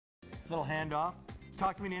Little handoff.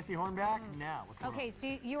 Talk to me, Nancy Hornback. Now, what's going on? Okay,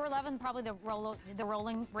 so you were loving probably the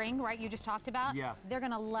rolling ring, right? You just talked about. Yes. They're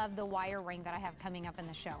gonna love the wire ring that I have coming up in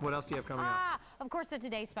the show. What else do you have coming up? Of course, the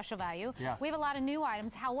today's special value. Yes. We have a lot of new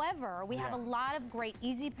items. However, we have a lot of great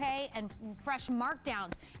easy pay and fresh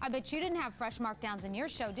markdowns. I bet you didn't have fresh markdowns in your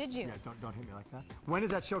show, did you? Yeah, don't hit me like that. When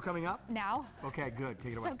is that show coming up? Now. Okay, good.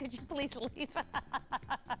 Take it away. So could you please leave?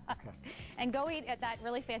 Okay. And go eat at that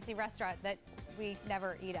really fancy restaurant that we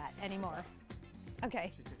never eat at anymore.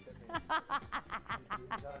 Okay.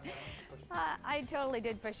 I totally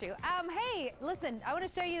did push you. Hey, listen, I want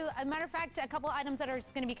to show you, as a matter of fact, a couple of items that are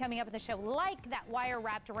going to be coming up in the show, like that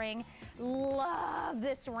wire-wrapped ring. Love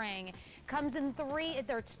this ring. Comes in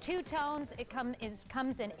there's two tones. It comes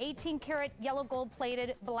in 18-karat yellow gold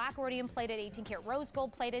plated, black rhodium plated, 18-karat rose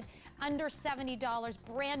gold plated, under $70,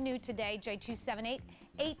 brand new today,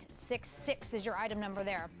 J278-866 is your item number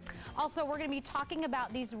there. Also, we're going to be talking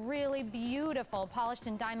about these really beautiful polished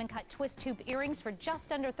and diamond cut twist hoop earrings for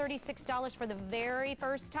just under $36 for the very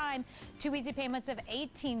first time. 2 easy payments of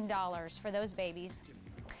 $18 for those babies.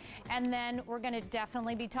 And then we're going to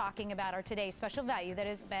definitely be talking about our today's special value that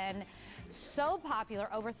has been so popular.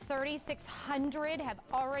 Over 3,600 have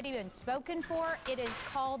already been spoken for. It is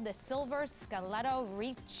called the Silver Stiletto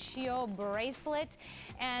Riccio Bracelet,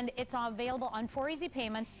 and it's available on 4 easy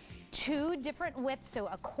payments. 2 different widths, so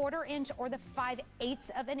a 1/4 inch or the 5/8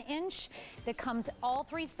 of an inch. That comes all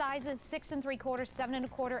 3 sizes, 6 3/4, 7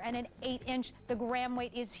 1/4, and an 8 inch. The gram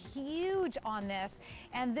weight is huge on this,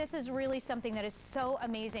 and this is really something that is so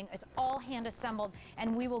amazing. It's all hand assembled,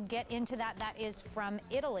 and we will get into that. That is from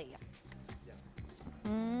Italy.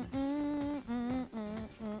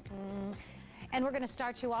 And we're going to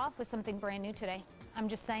start you off with something brand new today. I'm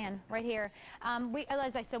just saying, right here.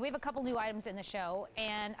 As I said, we have a couple new items in the show,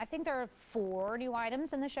 and I think there are 4 new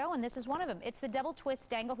items in the show, and this is one of them. It's the double twist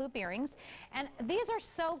dangle hoop earrings, and these are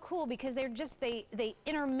so cool because they're just, they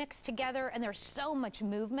intermix together, and there's so much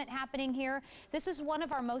movement happening here. This is one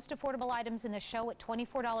of our most affordable items in the show at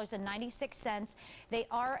 $24.96. They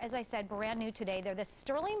are, as I said, brand new today. They're the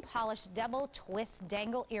sterling polished double twist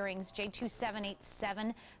dangle earrings,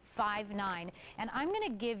 J278-759, and I'm going to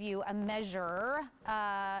give you a measure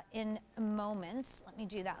in moments. Let me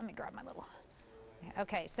do that. Let me grab my little.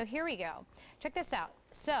 Okay, so here we go. Check this out.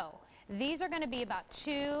 So these are going to be about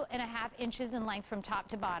 2.5 inches in length from top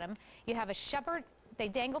to bottom. You have a shepherd. They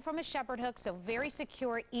dangle from a shepherd hook, so very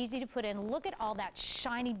secure, easy to put in. Look at all that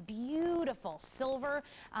shiny, beautiful silver.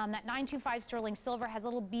 That 925 sterling silver has a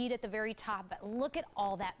little bead at the very top, but look at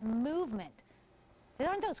all that movement.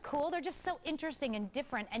 Aren't those cool? They're just so interesting and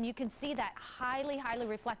different, and you can see that highly, highly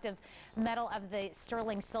reflective metal of the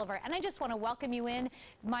sterling silver. And I just want to welcome you in.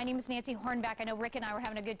 My name is Nancy Hornback. I know Rick and I were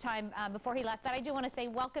having a good time before he left, but I do want to say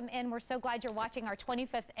welcome in. We're so glad you're watching our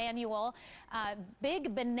 25th annual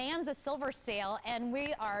big Bonanza silver sale, and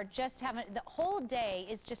we are just having, the whole day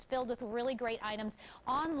is just filled with really great items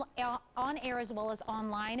on air as well as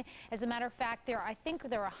online. As a matter of fact, I think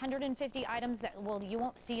there are 150 items that you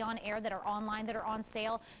won't see on air that are online, that are on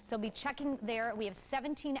sale, so be checking there. We have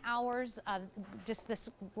 17 hours of just this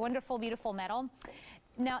wonderful, beautiful metal.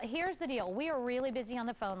 Now, here's the deal. We are really busy on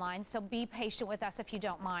the phone line, so be patient with us if you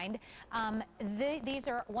don't mind. These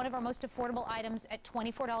are one of our most affordable items at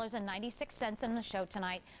 $24.96 in the show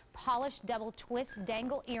tonight. Polished double twist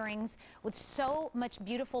dangle earrings with so much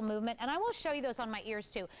beautiful movement, and I will show you those on my ears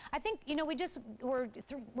too. I think, you know,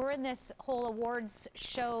 we're in this whole awards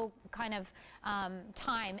show kind of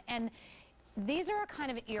time, and these are a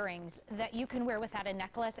kind of earrings that you can wear without a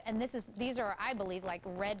necklace, and these are, I believe, like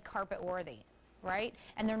red carpet worthy, right?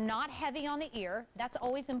 And they're not heavy on the ear. That's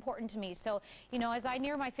always important to me. So, you know, as I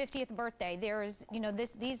near my 50th birthday, there's, you know,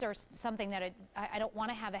 these are something that I don't want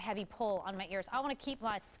to have a heavy pull on my ears. I want to keep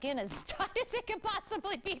my skin as tight as it can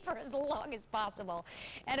possibly be for as long as possible.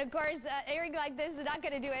 And of course, earring like this is not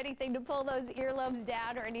going to do anything to pull those earlobes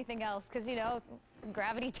down or anything else, because, you know,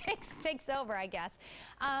 gravity takes over, I guess.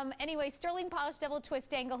 Anyway, sterling polished double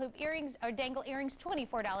twist dangle hoop earrings, or dangle earrings,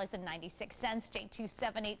 $24.96,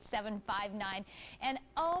 J278-759. And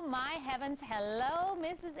oh my heavens, hello,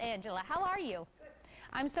 Mrs. Angela. How are you?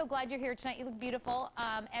 I'm so glad you're here tonight. You look beautiful,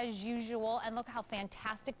 as usual, and look how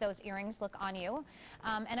fantastic those earrings look on you.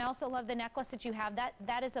 And I also love the necklace that you have.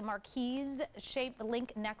 That is a marquise-shaped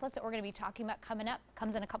link necklace that we're going to be talking about coming up.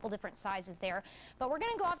 Comes in a couple different sizes there. But we're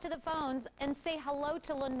going to go off to the phones and say hello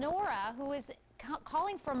to Lenora, who is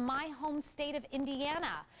calling from my home state of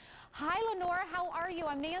Indiana. Hi, Lenora. How are you?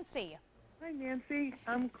 I'm Nancy. Hi, Nancy.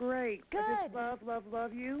 I'm great. Good. I just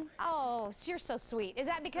love you. Oh, you're so sweet. Is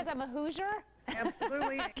that because I'm a Hoosier?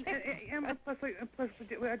 Absolutely. and plus,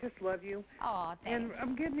 I just love you. Oh, thanks. And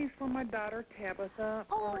I'm getting these for my daughter, Tabitha,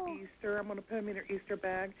 for Easter. I'm going to put them in her Easter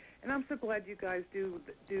bag. And I'm so glad you guys do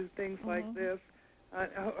things like this. I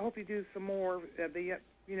hope you do some more, for the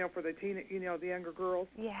the younger girls.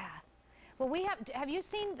 Yeah. Well, have you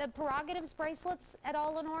seen the Prerogatives bracelets at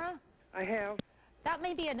all, Lenora? I have. That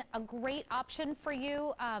may be a great option for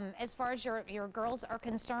you as far as your girls are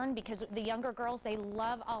concerned, because the younger girls, they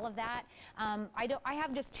love all of that. I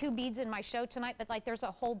have just 2 beads in my show tonight, but like there's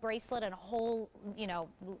a whole bracelet and a whole,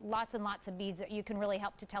 lots and lots of beads that you can really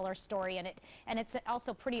help to tell our story, and it's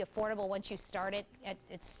also pretty affordable once you start it.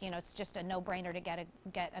 It's just a no-brainer to get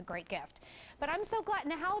a great gift. But I'm so glad.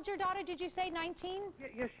 Now, how old's your daughter? Did you say 19?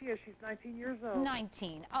 Yes, she is. She's 19 years old.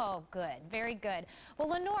 19. Oh, good. Very good. Well,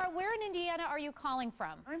 Lenora, where in Indiana are you calling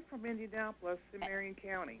from? I'm from Indianapolis in Marion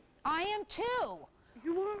County. I am too.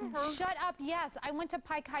 You are? Shut up. Yes, I went to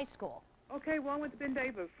Pike High School. Okay, well, I went to Ben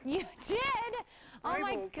Davis. You did? Oh,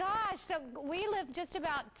 my Rivals. gosh. So we live just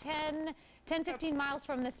about 15 miles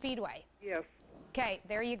from the Speedway. Yes. Okay,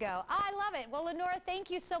 there you go. I love it. Well, Lenora, thank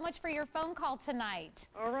you so much for your phone call tonight.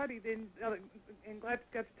 All righty, then. And glad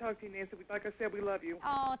to talk to you, Nancy. Like I said, we love you.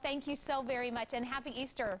 Oh, thank you so very much. And happy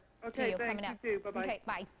Easter to you coming up. You too. Bye-bye. Okay,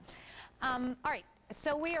 bye. All right.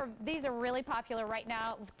 So these are really popular right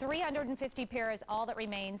now. 350 pair is all that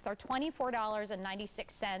remains. They're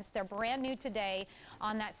 $24.96. They're brand new today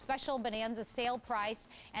on that special Bonanza sale price,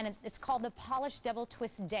 and it's called the Polished Double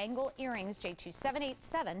Twist Dangle Earrings,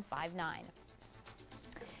 J278759.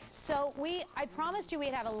 So I promised you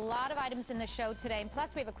we'd have a lot of items in the show today, and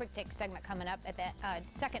plus we have a quick take segment coming up at the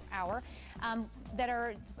second hour that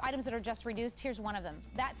are items that are just reduced. Here's one of them.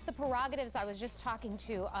 That's the Prerogatives I was just talking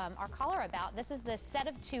to our caller about. This is the set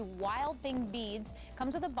of 2 Wild Thing beads.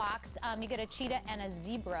 Comes with a box. You get a cheetah and a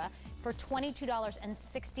zebra for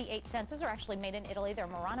 $22.68. Those are actually made in Italy. They're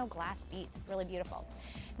Murano glass beads. Really beautiful.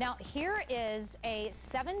 Now, here is a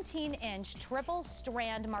 17-inch triple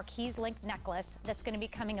strand Marquise link necklace that's going to be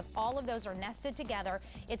coming up. All of those are nested together.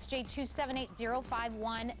 It's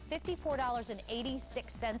J278051,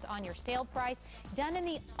 $54.86 on your sale price. Done in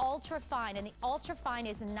the ultra fine, and the ultra fine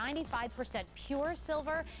is 95% pure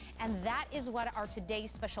silver, and that is what our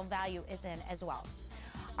today's special value is in as well.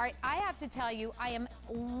 All right, I have to tell you, I am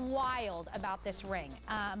wild about this ring.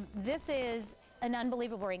 This is an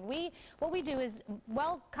unbelievable ring. What we do is,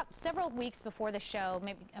 several weeks before the show,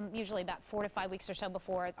 maybe usually about 4 to 5 weeks or so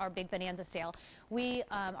before our big Bonanza sale,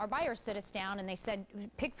 our buyers sit us down and they said,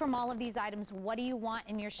 pick from all of these items, what do you want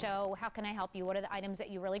in your show? How can I help you? What are the items that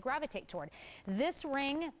you really gravitate toward? This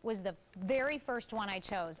ring was the very first one I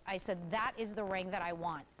chose. I said, that is the ring that I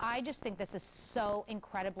want. I just think this is so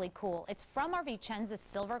incredibly cool. It's from our Vicenza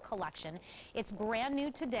Silver Collection. It's brand new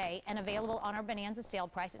today and available on our Bonanza sale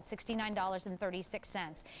price at $69.36.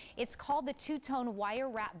 It's called the two-tone wire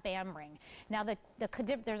wrap band ring. Now,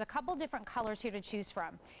 there's a couple different colors here to choose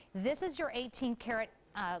from. This is your 18 karat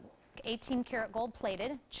gold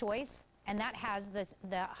plated choice, and that has the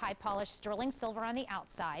high polished sterling silver on the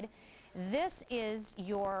outside. This is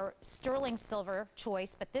your sterling silver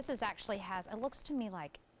choice, but this is actually has, it looks to me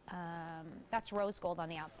like that's rose gold on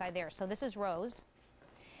the outside there. So this is rose.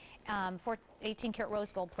 For 18 karat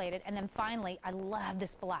rose gold plated. And then finally, I love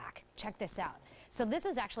this black. Check this out. So this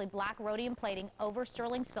is actually black rhodium plating over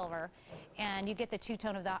sterling silver, and you get the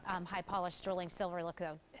two-tone of the high polished sterling silver look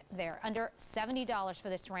there. Under $70 for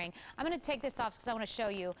this ring. I'm going to take this off because I want to show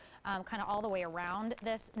you kind of all the way around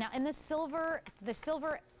this. Now in the silver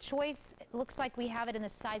choice, it looks like we have it in the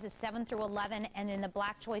sizes 7 through 11, and in the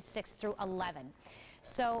black choice 6 through 11.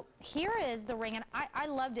 So here is the ring, and I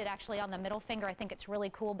loved it actually on the middle finger. I think it's really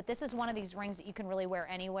cool, but this is one of these rings that you can really wear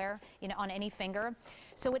anywhere, on any finger.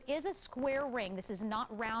 So it is a square ring. This is not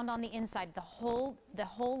round on the inside. The whole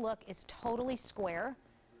look is totally square,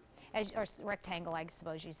 or rectangle, I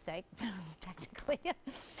suppose you'd say, technically.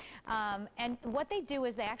 And what they do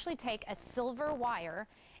is they actually take a silver wire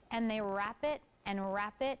and they wrap it and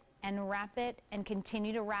wrap it and wrap it and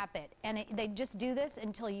continue to wrap it. And they just do this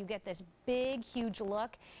until you get this big, huge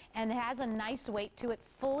look, and it has a nice weight to it,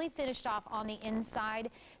 fully finished off on the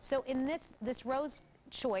inside. So in this rose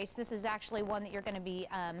choice, this is actually one that you're going to be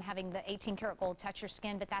having the 18 karat gold touch your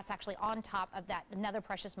skin, but that's actually on top of that another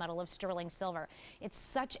precious metal of sterling silver. It's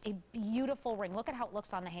such a beautiful ring. Look at how it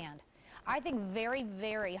looks on the hand. I think very,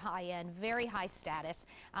 very high end, very high status.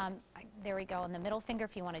 There we go, on the middle finger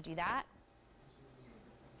if you want to do that.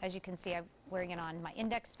 As you can see, I'm wearing it on my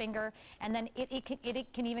index finger, and then it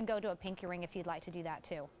can even go to a pinky ring if you'd like to do that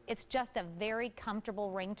too. It's just a very comfortable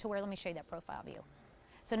ring to wear. Let me show you that profile view.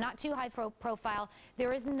 So not too high profile.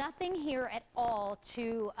 There is nothing here at all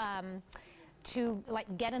to to like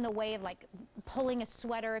get in the way of like pulling a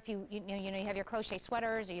sweater if you have your crochet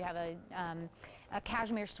sweaters, or you have a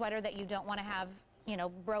cashmere sweater that you don't want to have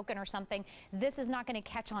broken or something. This is not going to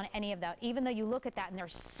catch on any of that, even though you look at that and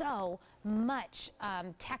there's so much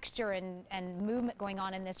texture and movement going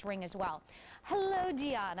on in this ring as well. Hello,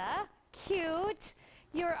 Deanna. Cute.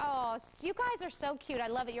 Oh, you guys are so cute. I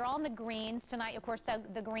love it. You're all in the greens tonight. Of course,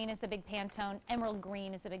 the green is the big Pantone. Emerald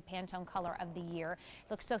green is the big Pantone color of the year.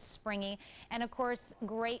 It looks so springy. And of course,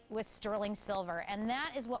 great with sterling silver. And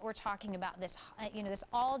that is what we're talking about. This, this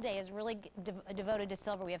all day is really devoted to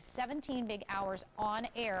silver. We have 17 big hours on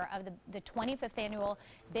air of the 25th annual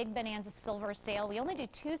Big Bonanza Silver Sale. We only do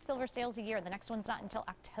 2 silver sales a year. The next one's not until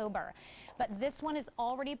October. But this one is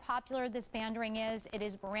already popular, this band ring is. It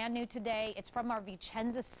is brand new today. It's from our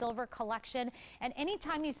Vicenza Silver collection. And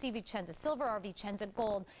anytime you see Vicenza Silver or Vicenza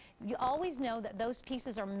Gold, you always know that those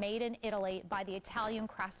pieces are made in Italy by the Italian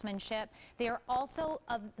craftsmanship. They are also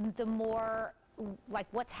of the more, like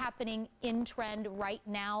what's happening in trend right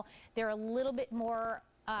now. They're a little bit more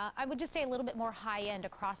I would just say a little bit more high-end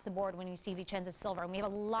across the board when you see Vicenza Silver. And we have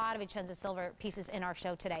a lot of Vicenza Silver pieces in our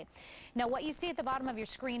show today. Now, what you see at the bottom of your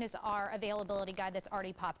screen is our availability guide that's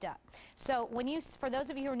already popped up. So for those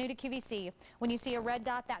of you who are new to QVC, when you see a red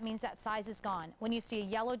dot, that means that size is gone. When you see a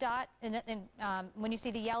yellow dot, when you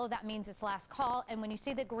see the yellow, that means it's last call. And when you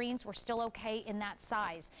see the greens, we're still okay in that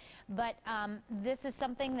size. But this is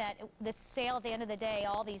something that this sale, at the end of the day,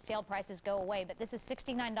 all these sale prices go away. But this is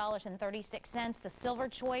 $69.36. The silver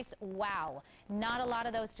choice, wow, not a lot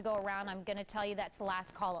of those to go around. I'm going to tell you that's the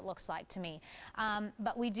last call, it looks like to me.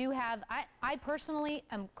 But we do have, I personally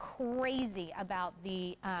am crazy about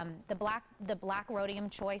the black rhodium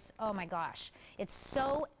choice. Oh my gosh, it's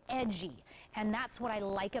so edgy, and that's what I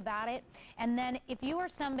like about it. And then if you are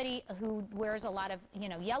somebody who wears a lot of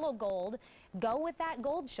yellow gold, go with that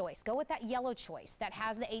gold choice, go with that yellow choice that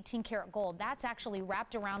has the 18 karat gold. That's actually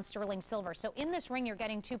wrapped around sterling silver. So in this ring you're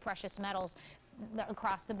getting 2 precious metals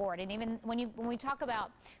across the board. And even when we talk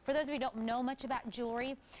about, for those of you who don't know much about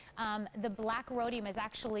jewelry, the black rhodium is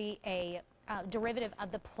actually a derivative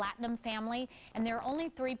of the platinum family, and there are only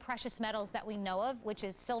 3 precious metals that we know of, which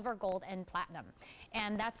is silver, gold, and platinum.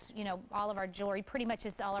 And that's, all of our jewelry, pretty much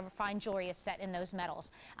is all of our fine jewelry is set in those metals.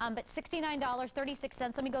 But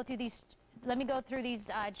 $69.36. Let me go through these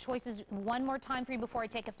choices one more time for you before I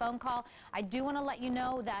take a phone call. I do want to let you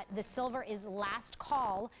know that the silver is last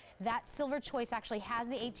call. That silver choice actually has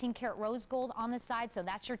the 18 karat rose gold on the side, so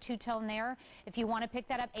that's your 2-tone there. If you want to pick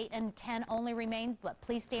that up, 8 and 10 only remain, but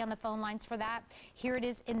please stay on the phone lines for that. Here it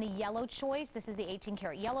is in the yellow choice. This is the 18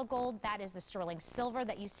 karat yellow gold. That is the sterling silver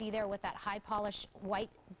that you see there with that high polish white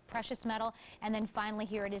precious metal. And then finally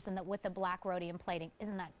here it is with the black rhodium plating.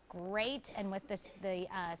 Isn't that great? And with the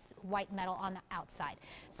white metal on the outside.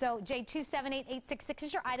 So J278866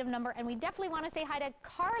 is your item number, and we definitely want to say hi to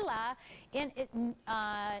Carla in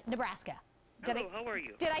Nebraska. Hello, how are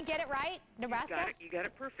you? Did I get it right? Nebraska? You got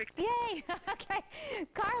it perfect. Yay! Okay.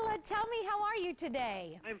 Carla, tell me, how are you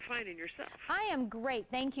today? I'm fine, and yourself? I am great.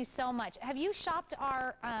 Thank you so much. Have you shopped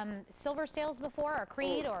our silver sales before, or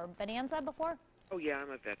Creed or Bonanza before? Oh, yeah,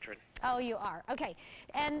 I'm a veteran. Oh, you are. Okay.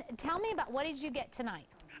 And tell me about, what did you get tonight?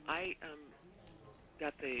 I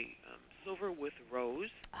got the silver with rose.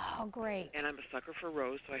 Oh, great. And I'm a sucker for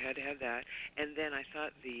rose, so I had to have that. And then I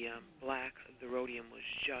thought the black, the rhodium, was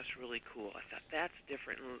just really cool. I thought, that's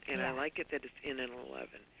different, and I like it that it's in an 11.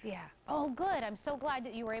 Yeah. Oh, good. I'm so glad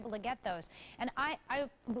that you were able to get those. And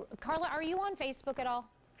Carla, are you on Facebook at all?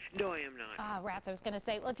 No, I am not. Ah, rats. I was going to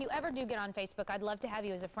say, well, if you ever do get on Facebook, I'd love to have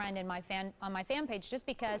you as a friend on my fan page, just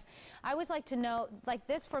because I always like to know, like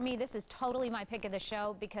this, for me, this is totally my pick of the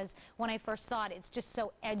show, because when I first saw it, it's just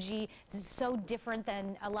so edgy. It's so different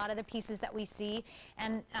than a lot of the pieces that we see,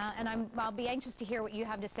 and I'll be anxious to hear what you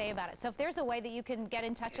have to say about it. So if there's a way that you can get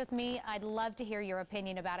in touch with me, I'd love to hear your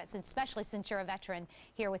opinion about it, especially since you're a veteran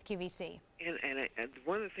here with QVC. And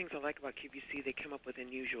one of the things I like about QVC, they come up with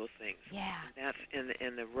unusual things. Yeah.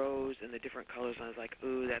 And the rose and the different colors, and I was like,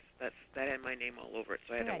 ooh, that had my name all over it,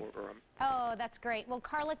 so I had to order them. Oh, that's great. Well,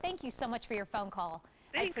 Carla, thank you so much for your phone call.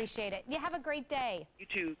 Thanks. I appreciate it. You have a great day. You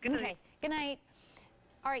too. Good night. Okay. Good night.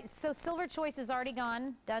 All right, so silver choice is already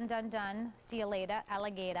gone. Done, done, done. See you later,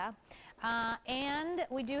 alligator. And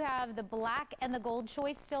we do have the black and the gold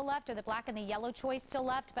choice still left, or the black and the yellow choice still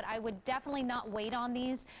left, but I would definitely not wait on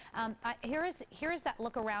these. Here's that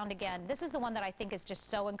look around again. This is the one that I think is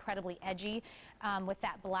just so incredibly edgy with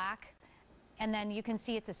that black. And then you can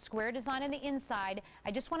see it's a square design on the inside.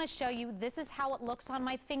 I just want to show you, this is how it looks on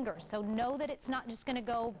my finger. So know that it's not just going to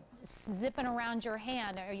go zipping around your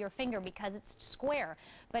hand or your finger because it's square,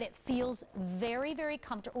 but it feels very, very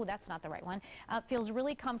comfortable. Oh, that's not the right one. Feels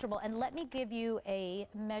really comfortable. And let me give you a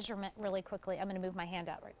measurement really quickly. I'm going to move my hand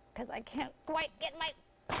out right because I can't quite get my...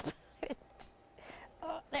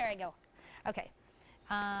 Oh, there I go. Okay.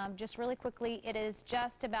 Just really quickly, it is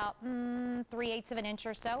just about 3/8 of an inch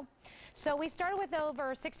or so. So we started with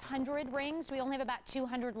over 600 rings. We only have about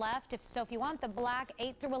 200 left. If you want the black,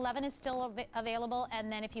 8 through 11 is still available.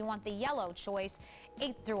 And then if you want the yellow choice,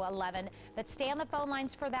 8 through 11. But stay on the phone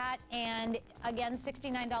lines for that. And again,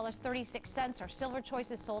 $69.36. Our silver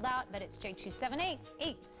choice is sold out, but it's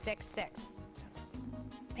J278866.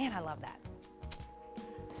 Man, I love that.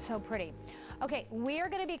 So pretty. Okay, we are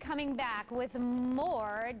going to be coming back with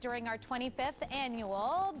more during our 25th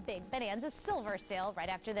annual Big Bonanza Silver Sale right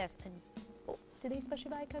after this. And, oh, today's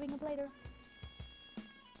special buy coming up later.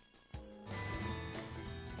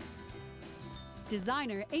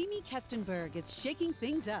 Designer Amy Kestenberg is shaking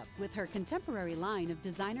things up with her contemporary line of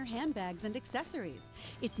designer handbags and accessories.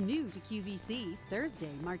 It's new to QVC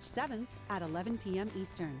Thursday, March 7th at 11 p.m.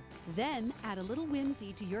 Eastern. Then add a little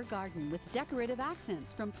whimsy to your garden with decorative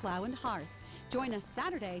accents from Plow and Hearth. Join us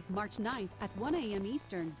Saturday, March 9th at 1 a.m.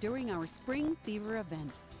 Eastern during our Spring Fever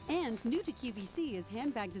event. And new to QVC is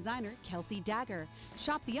handbag designer Kelsey Dagger.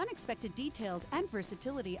 Shop the unexpected details and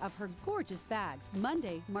versatility of her gorgeous bags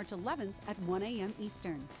Monday, March 11th at 1 a.m.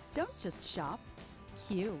 Eastern. Don't just shop,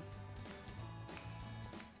 Q.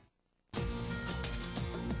 I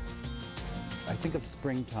think of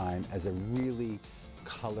springtime as a really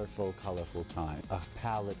colorful time, a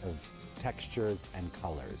palette of textures and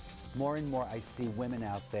colors. More and more I see women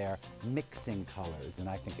out there mixing colors, and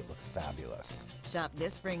I think it looks fabulous. Shop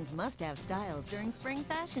this spring's must-have styles during Spring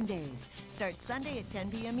Fashion Days. Start Sunday at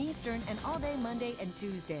 10 p.m. Eastern and all day Monday and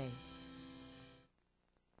Tuesday.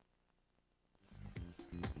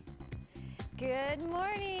 Good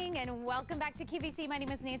morning and welcome back to QVC. My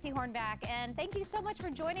name is Nancy Hornback, and thank you so much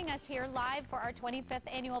for joining us here live for our 25th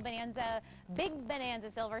annual Bonanza, Big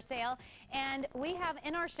Bonanza Silver Sale. And we have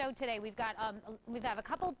in our show today, we have a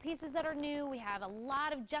couple pieces that are new. We have a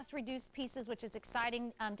lot of just reduced pieces, which is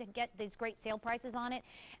exciting to get these great sale prices on it.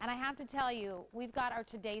 And I have to tell you, we've got our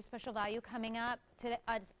today's special value coming up. Today,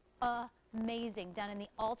 it's amazing, done in the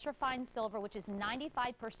ultra fine silver, which is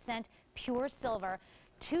 95% pure silver.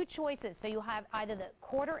 Two choices, so you have either the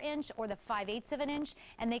 1/4 inch or the 5/8 of an inch,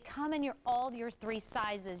 and they come in all your 3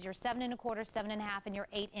 sizes, your 7 1/4, 7 1/2, and your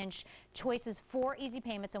 8 inch choices, 4 easy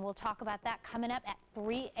payments, and we'll talk about that coming up at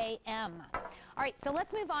 3 a.m. All right, so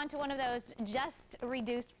let's move on to one of those just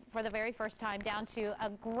reduced for the very first time down to a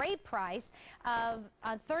great price of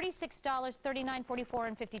 $36, $39, $44,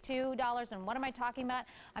 and $52. And what am I talking about?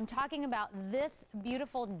 I'm talking about this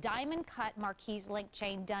beautiful diamond cut Marquise link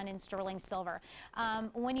chain done in sterling silver.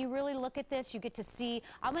 When you really look at this, you get to see,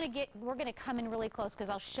 we're gonna come in really close because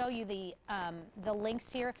I'll show you the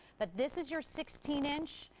links here, but this is your 16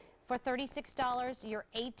 inch for $36, your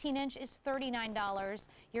 18 inch is $39,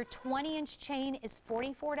 your 20 inch chain is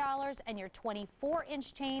 $44, and your 24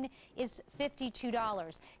 inch chain is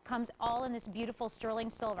 $52. Comes all in this beautiful sterling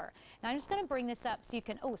silver. Now I'm just gonna bring this up so you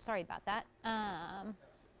can, oh, sorry about that.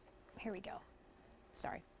 Here we go.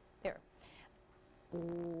 Sorry, there.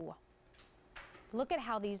 Ooh. Look at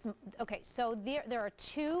how these, okay, so there are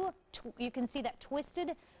two, you can see that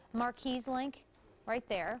twisted Marquise link right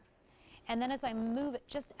there. And then as I move it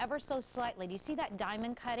just ever so slightly, do you see that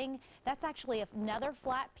diamond cutting? That's actually another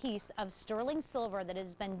flat piece of sterling silver that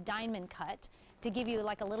has been diamond cut to give you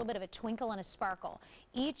like a little bit of a twinkle and a sparkle.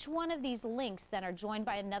 Each one of these links then are joined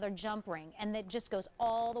by another jump ring, and that just goes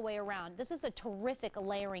all the way around. This is a terrific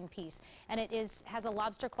layering piece, and it has a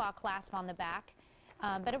lobster claw clasp on the back.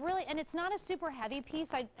 But it really, and it's not a super heavy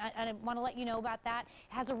piece. I want to let you know about that.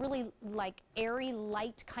 It has a really like airy,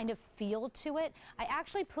 light kind of feel to it. I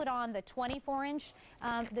actually put on the 24 inch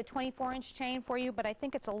chain for you, but I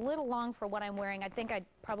think it's a little long for what I'm wearing. I think I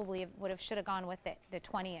probably should have gone with the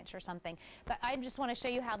 20 inch or something. But I just want to show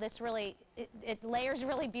you how this really, it layers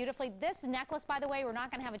really beautifully. This necklace, by the way, we're not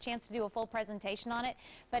going to have a chance to do a full presentation on it,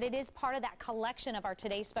 but it is part of that collection of our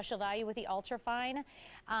today's special value with the ultra fine.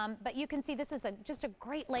 But you can see this is just a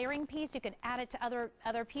great layering piece. You can add it to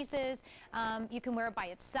other pieces. You can wear it by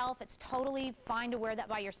itself. It's totally fine to wear that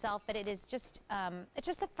by yourself, but it's just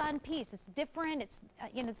a fun piece. It's different. It's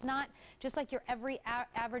you know, it's not just like your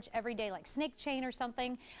average everyday like snake chain or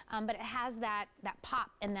something, but it has that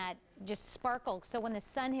pop and that just sparkle. So when the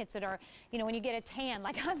sun hits it, or you know, when you get a tan,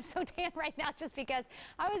 like I'm so tan right now just because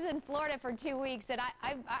I was in Florida for 2 weeks, and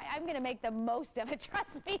I'm going to make the most of it.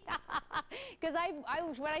 Trust me, because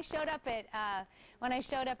when I showed up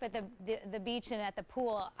at the beach and at the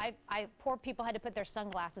pool, poor people had to put their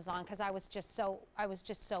sunglasses on because I was just so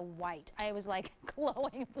white. I was like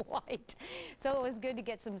glowing white. So it was good to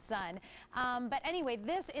get some sun. But anyway,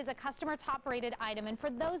 this is a customer top rated item, and for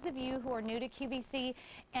those of you who are new to QVC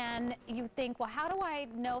and you think, well, how do I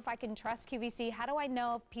know if I can trust QVC? How do I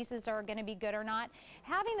know if pieces are going to be good or not?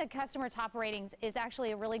 Having the customer top ratings is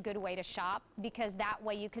actually a really good way to shop, because that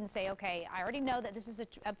way you can say, okay, I already know that this is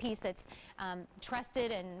a piece that's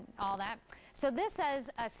trusted and all that. So this says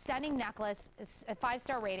a stunning necklace, a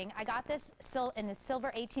 5-star rating. I got this in a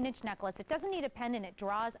silver 18-inch necklace. It doesn't need a pendant. It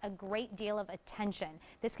draws a great deal of attention.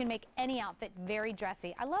 This can make any outfit very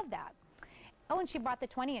dressy. I love that. Oh, and she brought the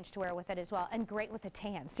 20-inch to wear with it as well, and great with the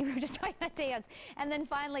tans. We were just talking about tans. And then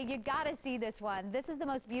finally, you gotta see this one. This is the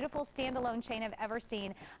most beautiful standalone chain I've ever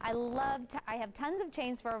seen. I have tons of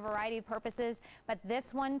chains for a variety of purposes, but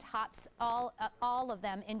this one tops all of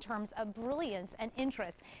them in terms of brilliance and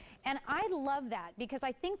interest. And I love that because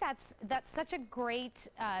I think that's such a great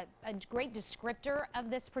descriptor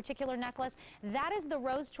of this particular necklace. That is the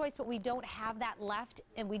rose choice, but we don't have that left,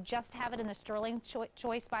 and we just have it in the sterling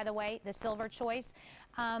choice, by the way, the silver choice.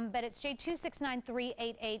 But it's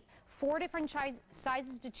J269388. 4 different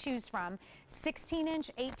sizes to choose from: 16-inch,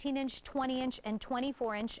 18-inch, 20-inch, and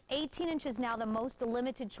 24-inch. 18-inch is now the most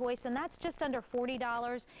limited choice, and that's just under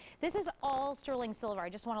 $40. This is all sterling silver. I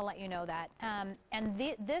just want to let you know that. And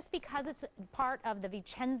this, because it's part of the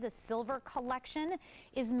Vicenza Silver collection,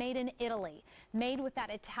 is made in Italy, made with that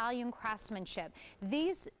Italian craftsmanship.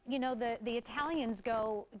 These, you know, the Italians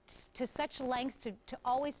go to such lengths to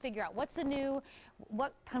always figure out what's the new,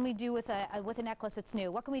 what can we do with a necklace that's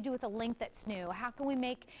new, what can we do with a link that's new, how can we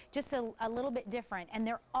make just a little bit different, and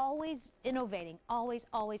they're always innovating, always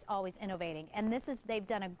innovating. And they've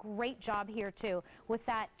done a great job here too with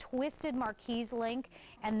that twisted marquise link,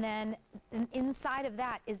 and then inside of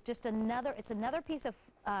that is just another piece of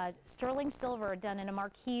sterling silver done in a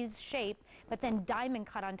marquise shape, but then diamond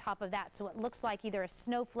cut on top of that, so it looks like either a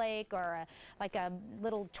snowflake or like a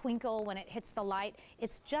little twinkle when it hits the light.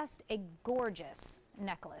 It's just a gorgeous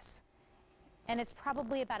necklace, and it's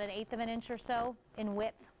probably about 1/8 of an inch or so in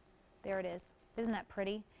width. There it is. Isn't that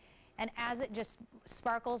pretty? And as it just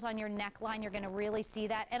sparkles on your neckline, you're going to really see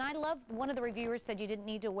that. And I love, one of the reviewers said you didn't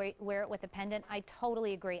need to wear it with a pendant. I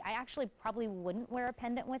totally agree. I actually probably wouldn't wear a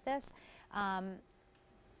pendant with this.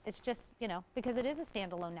 It's just, you know, because it is a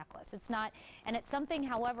standalone necklace. It's not, and it's something,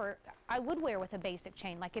 however, I would wear with a basic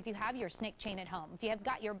chain. Like if you have your snake chain at home, if you have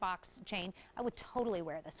got your box chain, I would totally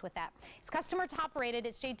wear this with that. It's customer top rated.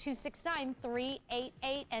 It's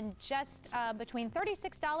J269388, and just between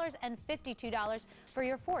 $36 and $52 for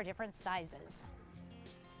your 4 different sizes.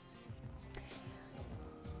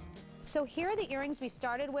 So here are the earrings we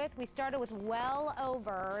started with. We started with well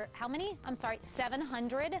over, how many? I'm sorry,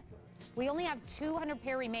 700. We only have 200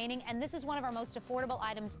 pair remaining, and this is one of our most affordable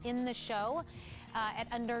items in the show at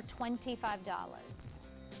under $25.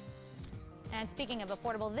 And speaking of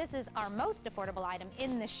affordable, this is our most affordable item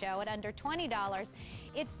in the show at under $20.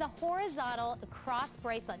 It's the horizontal cross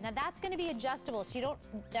bracelet. Now that's going to be adjustable. So you don't.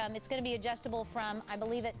 It's going to be adjustable from, I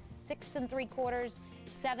believe it's 6 3/4,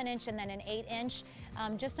 7-inch, and then an 8-inch.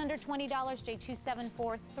 Just under $20.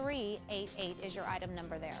 J274388 is your item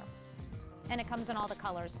number there. And it comes in all the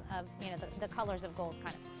colors of, you know, the colors of gold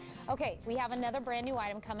kind of. Okay, we have another brand new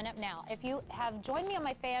item coming up now. If you have joined me on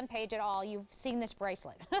my fan page at all, you've seen this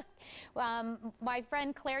bracelet. My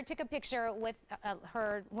friend Claire took a picture with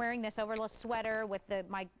her wearing this over a sweater with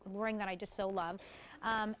my ring that I just so love.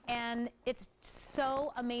 And it's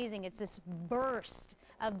so amazing. It's this burst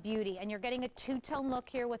of beauty. And you're getting a two-tone look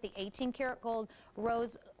here with the 18-karat gold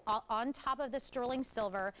rose on top of the sterling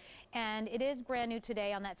silver, and it is brand new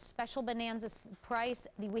today on that special Bonanza price.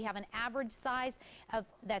 We have an average size of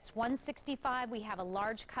that's $165. We have a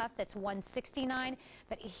large cuff that's $169.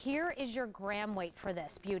 But here is your gram weight for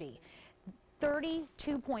this beauty.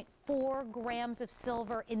 32.4 grams of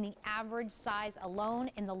silver in the average size alone.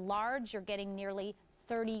 In the large, you're getting nearly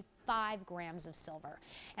 35 grams of silver.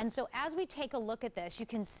 And so as we take a look at this, you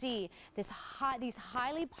can see these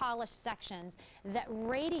highly polished sections that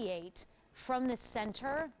radiate from the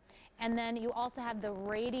center, And then you also have the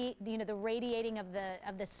radiating of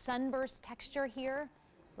the sunburst texture here.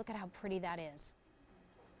 Look at how pretty that is.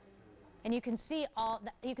 And you can see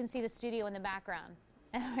the studio in the background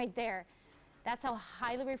right there. That's how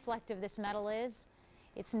highly reflective this metal is.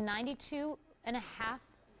 It's 92.5%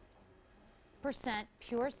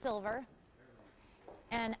 pure silver.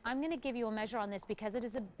 And I'm going to give you a measure on this because it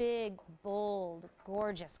is a big, bold,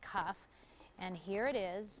 gorgeous cuff. And here it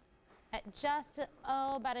is at just,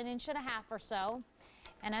 about 1.5 inches or so.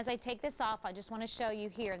 And as I take this off, I just want to show you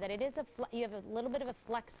here that it is you have a little bit of a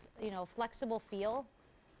flexible feel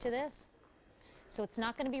to this. So it's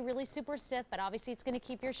not going to be really super stiff, but obviously it's going to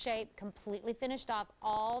keep your shape completely finished off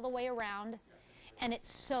all the way around. And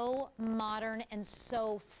it's so modern and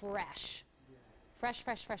so fresh. Fresh,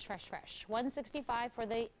 fresh, fresh, fresh, fresh. $165 for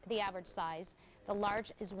the average size. The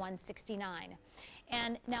large is $169.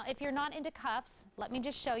 And now if you're not into cuffs, let me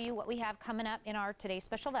just show you what we have coming up in our today's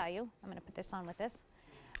special value. I'm going to put this on with this.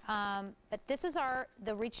 But this is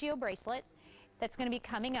the Riccio bracelet that's going to be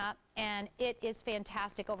coming up, and it is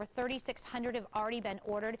fantastic. Over 3,600 have already been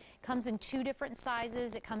ordered. Comes in 2 different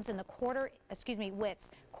sizes. It comes in the widths,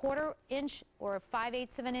 1/4 inch or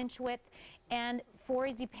 5/8 of an inch width, and 4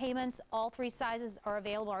 easy payments. All 3 sizes are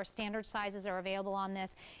available. Our standard sizes are available on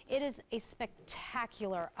this. It is a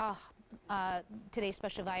spectacular today's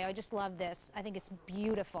special value. I just love this. I think it's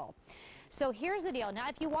beautiful. So here's the deal. Now,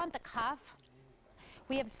 if you want the cuff,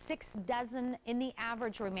 we have 6 dozen in the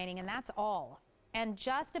average remaining, and that's all. And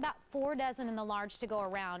just about 4 dozen in the large to go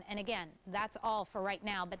around. And again, that's all for right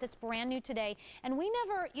now, but that's brand new today. And we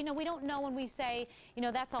never, we don't know when we say,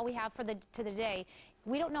 that's all we have for the day.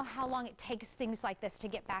 We don't know how long it takes things like this to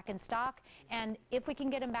get back in stock, and if we can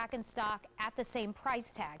get them back in stock at the same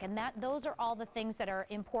price tag. And those are all the things that are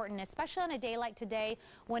important, especially on a day like today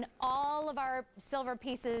when all of our silver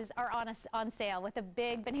pieces are on sale with a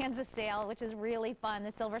big Bonanza sale, which is really fun,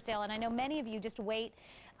 the silver sale. And I know many of you just wait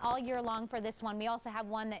all year long for this one. We also have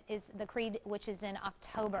one that is the Creed, which is in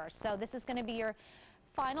October. So this is going to be your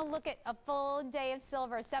final look at a full day of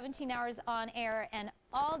silver, 17 hours on air and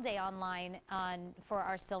all day online for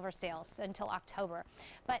our silver sales until October.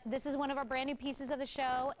 But this is one of our brand new pieces of the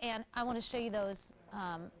show, and I want to show you those,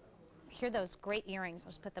 those great earrings.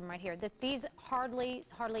 I'll just put them right here. These hardly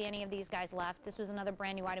any of these guys left. This was another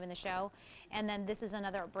brand new item in the show, and then this is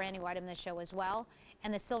another brand new item in the show as well.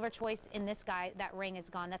 And the silver choice in this guy, that ring is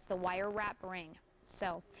gone. That's the wire wrap ring.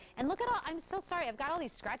 So, and look at all, I'm so sorry, I've got all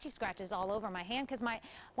these scratches all over my hand because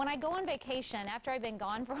when I go on vacation, after I've been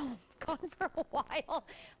gone for a while,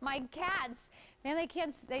 my cats, man, they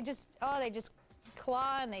just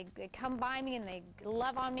claw and they come by me and they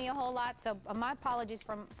love on me a whole lot. So my apologies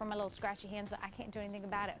for my little scratchy hands, but I can't do anything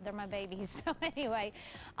about it. They're my babies. So anyway,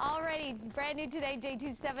 already brand new today,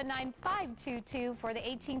 J279522 for the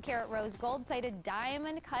 18 karat rose gold plated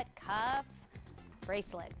diamond cut cuff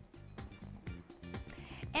bracelet.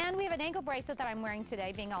 And we have an ankle bracelet that I'm wearing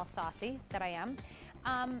today, being all saucy, that I am.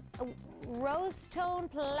 Rose tone,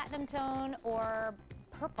 platinum tone, or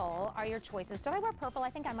purple are your choices. Did I wear purple? I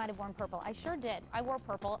think I might have worn purple. I sure did. I wore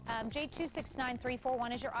purple.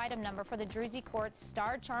 J269341 is your item number for the Druzy Quartz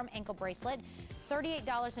Star Charm ankle bracelet.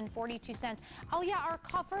 $38.42. Oh yeah, our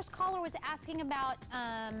first caller was asking about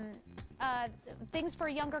things for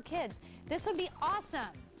younger kids. This would be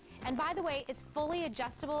awesome. And by the way, it's fully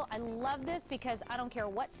adjustable. I love this because I don't care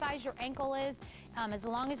what size your ankle is, as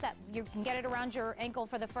long as that you can get it around your ankle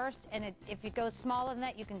for the first, and if it goes smaller than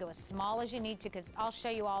that, you can go as small as you need to, because I'll show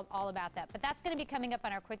you all about that. But that's going to be coming up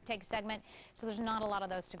on our quick take segment, so there's not a lot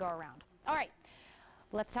of those to go around. All right,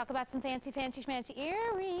 let's talk about some fancy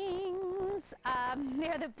earrings.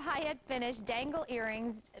 They're the paillette finish dangle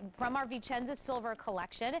earrings from our Vicenza Silver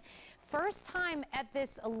collection. First time at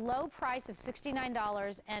this low price of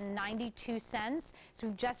 $69.92. So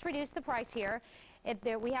we've just reduced the price here.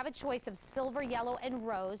 We have a choice of silver, yellow, and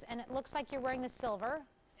rose, and it looks like you're wearing the silver.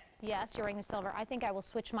 Yes, you're wearing the silver. I think I will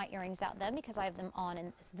switch my earrings out then because I have them on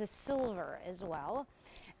in the silver as well.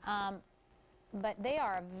 But they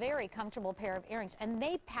are a very comfortable pair of earrings, and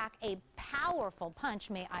they pack a powerful punch,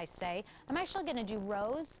 may I say. I'm actually going to do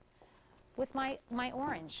rose with my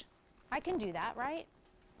orange. I can do that, right?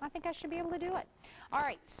 I think I should be able to do it. All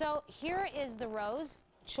right, so here is the rose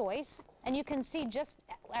choice, and you can see just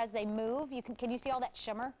as they move, can you see all that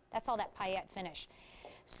shimmer? That's all that paillette finish.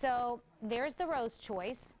 So there's the rose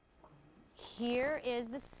choice. Here is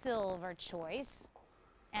the silver choice,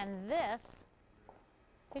 and this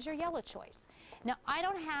is your yellow choice. Now, I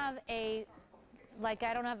don't have I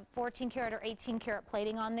don't have 14 karat or 18 karat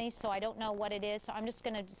plating on these, so I don't know what it is. So I'm just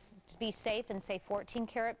going to be safe and say 14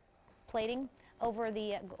 karat plating over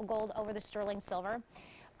the gold, over the sterling silver.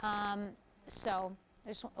 So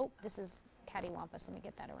there's, oh, this is cattywampus. Let me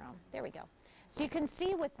get that around. There we go. So you can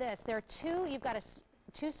see with this, there are two, you've got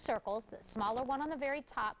two circles, the smaller one on the very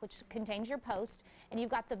top, which contains your post, and you've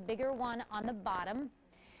got the bigger one on the bottom.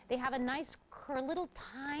 They have a nice little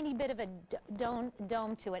tiny bit of a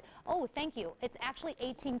dome to it. Oh, thank you. It's actually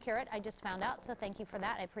 18 karat, I just found out, so thank you for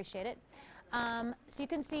that. I appreciate it. So you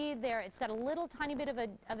can see there, it's got a little tiny bit of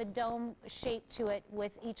a dome shape to it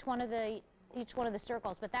with each one of the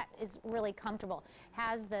circles, but that is really comfortable.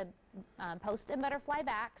 Has the post and butterfly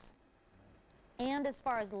backs, and as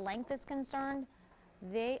far as length is concerned,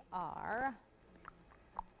 they are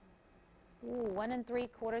 1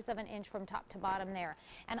 3/4 of an inch from top to bottom there.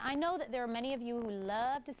 And I know that there are many of you who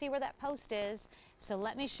love to see where that post is, so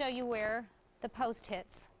let me show you where the post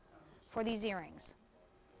hits for these earrings,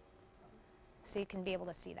 so you can be able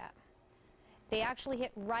to see that. They actually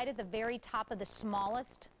hit right at the very top of the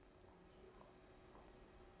smallest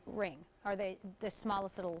ring, or the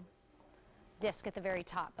smallest little disc at the very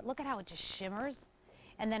top. But look at how it just shimmers.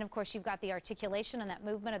 And then of course you've got the articulation and that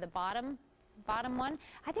movement of the bottom one.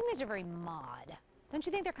 I think these are very mod. Don't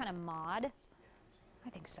you think they're kind of mod? I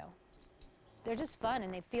think so. They're just fun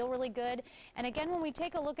and they feel really good. And again, when we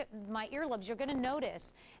take a look at my earlobes, you're going to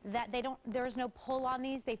notice that there's no pull on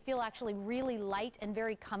these. They feel actually really light and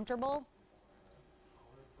very comfortable.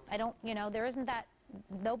 There isn't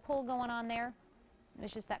no pull going on there.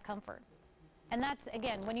 It's just that comfort. And that's,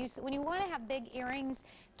 again, when you want to have big earrings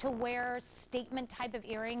to wear statement type of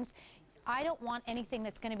earrings, I don't want anything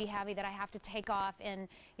that's going to be heavy that I have to take off in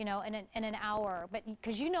an hour. But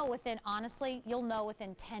because honestly, you'll know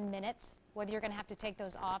within 10 minutes whether you're going to have to take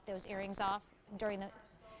those earrings off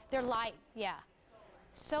they're light, yeah.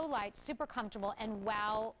 So light, super comfortable, and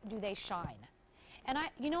wow, do they shine. And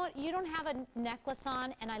you know what, you don't have a necklace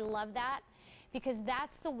on, and I love that, because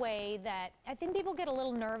that's the way that I think people get a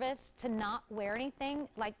little nervous to not wear anything,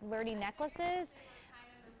 like wear any necklaces.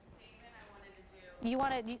 You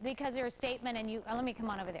want to, because you're a statement, and let me come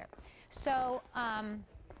on over there. So,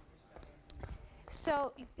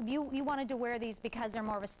 you wanted to wear these because they're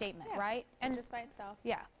more of a statement, yeah, right? So and just by itself.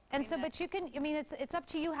 Yeah. And so, but you can, it's up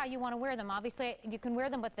to you how you want to wear them. Obviously, you can wear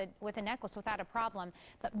them with a necklace without a problem.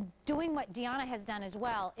 But doing what Deanna has done as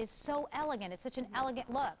well is so elegant. It's such an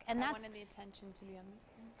elegant look. And I wanted the attention to be on the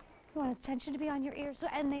ears. You want attention to be on your ears,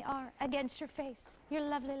 and they are, against your face. Your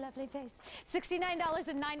lovely, lovely face.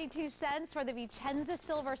 $69.92 for the Vicenza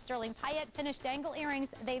Silver Sterling Paillette Finished Dangle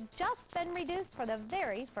Earrings. They've just been reduced for the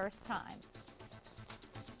very first time.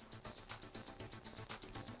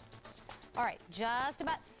 All right, just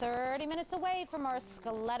about 30 minutes away from our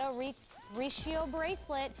Stiletto Ratio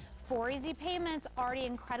bracelet. 4 easy payments, already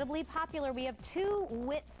incredibly popular. We have 2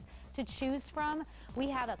 widths to choose from. We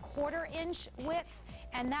have a 1/4 inch width,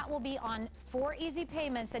 and that will be on 4 easy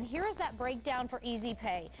payments. And here's that breakdown for easy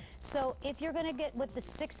pay. So if you're going to get with the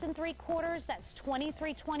 6 3/4, that's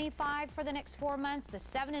 $23.25 for the next 4 months. The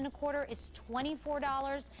 7 1/4 is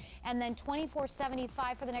 $24, and then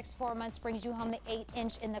 $24.75 for the next 4 months brings you home the 8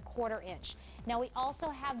 inch and the 1/4 inch. Now we also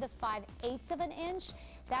have the 5/8 of an inch.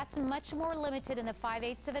 That's much more limited in the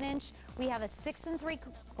 5/8 of an inch. We have a 6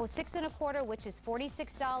 1/4, which is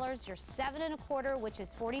 $46. Your 7 1/4, which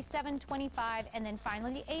is $47.25, and then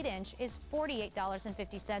finally the 8 inch is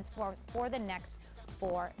 $48.50 for the next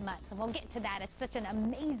 4 months. And we'll get to that. It's such an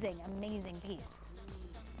amazing, amazing piece.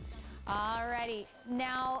 Alrighty,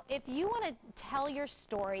 now if you want to tell your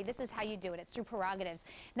story, this is how you do it. It's through prerogatives.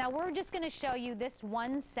 Now we're just going to show you this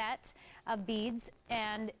one set of beads,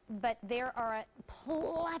 but there are a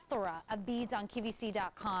plethora of beads on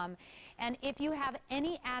QVC.com. And if you have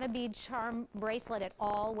any add-a-bead charm bracelet at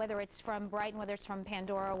all, whether it's from Brighton, whether it's from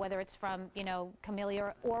Pandora, whether it's from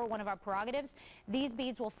Camellia or one of our prerogatives, these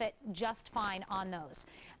beads will fit just fine on those.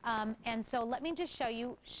 And so let me just show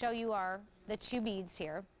you the 2 beads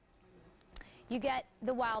here. You get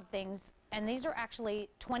the Wild Things, and these are actually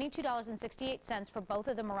 $22.68 for both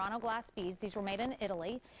of the Murano glass beads. These were made in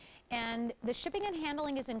Italy. And the shipping and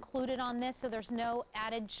handling is included on this, so there's no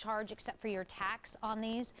added charge except for your tax on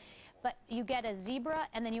these. But you get a zebra,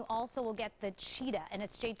 and then you also will get the cheetah, and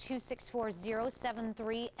it's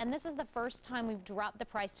J264073. And this is the first time we've dropped the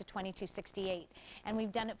price to $22.68, and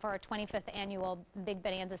we've done it for our 25th annual Big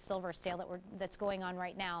Bonanza Silver Sale that's going on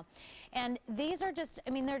right now. And these are just,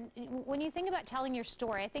 when you think about telling your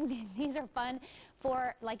story, I think these are fun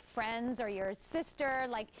for like friends or your sister.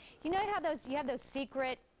 Like, you know how you have those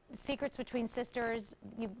secret secrets between sisters.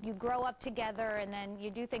 You grow up together, and then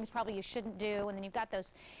you do things probably you shouldn't do, and then you've got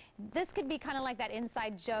those. This could be kind of like that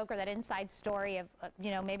inside joke or that inside story of,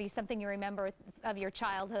 you know, maybe something you remember of your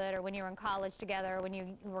childhood or when you were in college together or when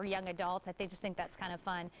you were young adults. I just think that's kind of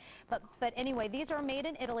fun. But anyway, these are made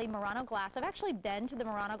in Italy, Murano glass. I've actually been to the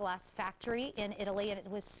Murano glass factory in Italy, and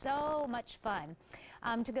it was so much fun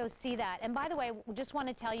to go see that. And by the way, just want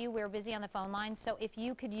to tell you we're busy on the phone line, so if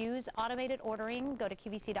you could use automated ordering, go to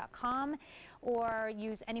QVC.com or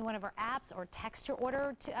use any one of our apps or text your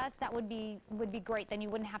order to us. That would be great. Then you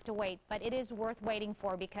wouldn't have to wait. But it is worth waiting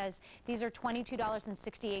for because these are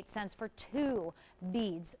 $22.68 for 2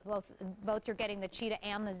 beads. Both you're getting the cheetah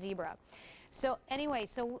and the zebra. So anyway,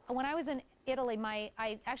 so when I was in Italy,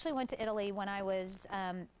 I actually went to Italy when I was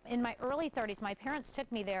in my early 30s. My parents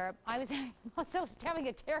took me there. I was having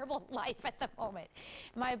a terrible life at the moment.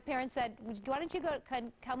 My parents said, why don't you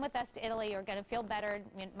come with us to Italy? You're going to feel better.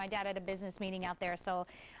 My dad had a business meeting out there, so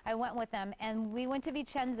I went with them. And we went to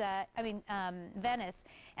Venice.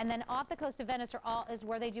 And then off the coast of Venice is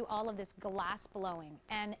where they do all of this glass blowing.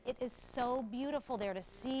 And it is so beautiful there to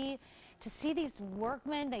see these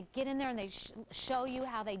workmen. They get in there and they show you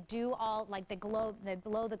how they do all, like they blow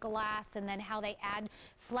the glass, and then how they add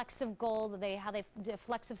flecks of gold, how they do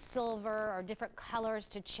flecks of silver or different colors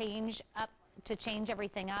to change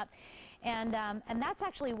everything up. And that's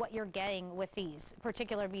actually what you're getting with these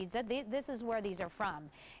particular beads. This is where these are from.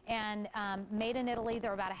 And made in Italy,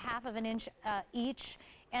 they're about 1/2 of an inch each.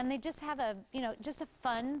 And they just have just a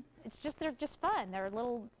fun, they're just fun. They're a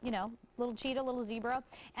little, little cheetah, little zebra.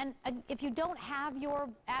 And if you don't have your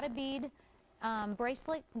add-a-bead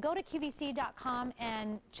bracelet, go to QVC.com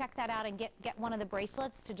and check that out and get one of the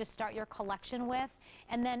bracelets to just start your collection with.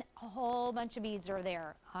 And then a whole bunch of beads are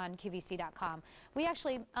there on QVC.com. We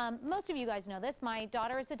actually, most of you guys know this, my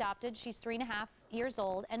daughter is adopted. She's 3.5 years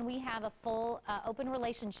old, and we have a full open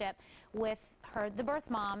relationship with the birth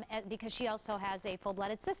mom, because she also has a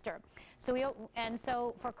full-blooded sister. So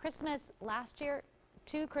for Christmas last year,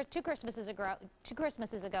 two Christmases ago,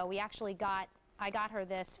 we actually I got her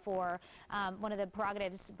this for one of the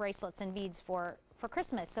Prerogatives bracelets and beads for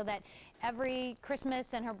Christmas, so that every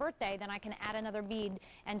Christmas and her birthday, then I can add another bead,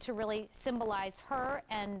 and to really symbolize her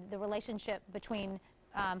and the relationship between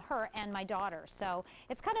her and my daughter. So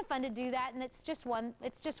it's kind of fun to do that, and it's just one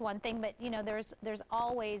thing, but there's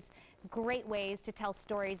always great ways to tell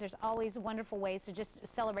stories. There's always wonderful ways to just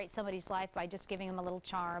celebrate somebody's life by just giving them a little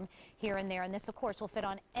charm here and there. And this, of course, will fit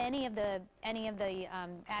on any of the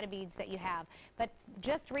add-a beads that you have. But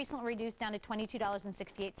just recently reduced down to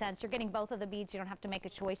 $22.68. You're getting both of the beads. You don't have to make a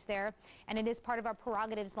choice there. And it is part of our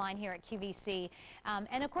Prerogatives line here at QVC.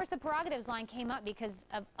 And of course, the Prerogatives line came up because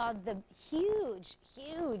of the huge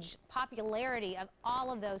popularity of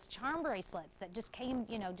all of those charm bracelets that just came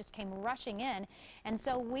rushing in. And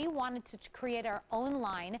so we wanted to create our own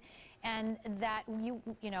line, and that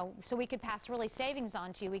so we could pass really savings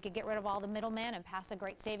on to you. We could get rid of all the middlemen and pass a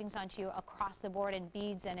great savings on to you across the board in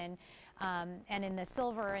beads and in the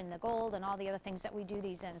silver and the gold and all the other things that we do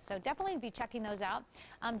these in. So definitely be checking those out.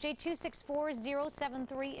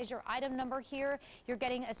 J264073 is your item number here. You're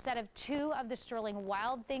getting a set of 2 of the Sterling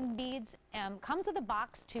Wild Thing beads. Comes with a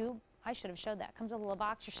box too. I should have showed that. Comes with a little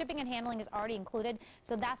box. Your shipping and handling is already included,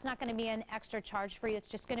 so that's not going to be an extra charge for you. It's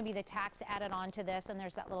just going to be the tax added on to this, and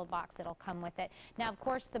there's that little box that'll come with it. Now, of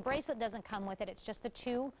course, the bracelet doesn't come with it. It's just the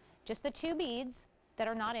two beads that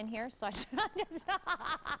are not in here. So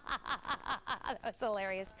that's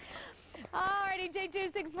hilarious. Alrighty,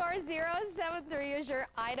 J264073 is your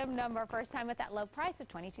item number. First time with that low price of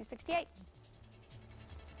 $22.68.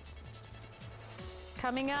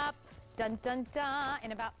 Coming up. Dun, dun, dun.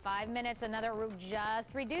 In about 5 minutes, another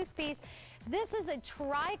just reduced piece. This is a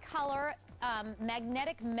tricolor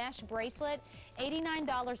magnetic mesh bracelet,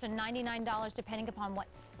 $89 and $99 depending upon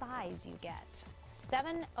what size you get.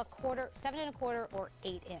 7.25, or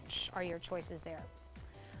 8 inch are your choices there.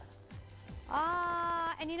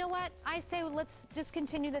 And you know what? I say let's just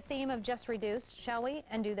continue the theme of just reduced, shall we?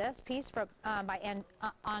 And do this piece by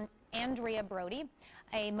Andrea Brody,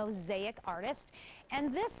 a mosaic artist.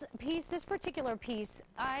 And this particular piece,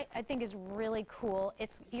 I think is really cool.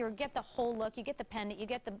 You get the whole look. You get the pendant. You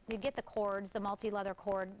get the cords, the multi-leather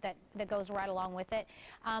cord that goes right along with it.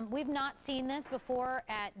 We've not seen this before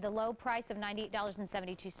at the low price of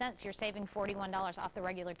 $98.72. You're saving $41 off the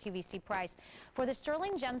regular QVC price for the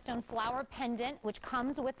sterling gemstone flower pendant, which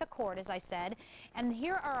comes with the cord, as I said. And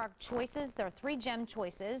here are our choices. There are 3 gem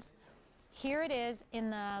choices. Here it is in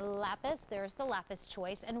the lapis. There's the lapis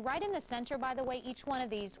choice. And right in the center, by the way, each one of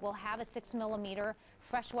these will have a 6mm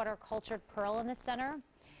freshwater cultured pearl in the center.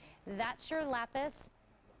 That's your lapis.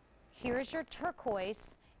 Here's your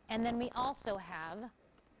turquoise, and then we also have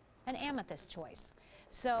an amethyst choice.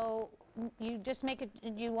 So you just make it,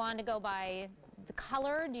 do you want to go by the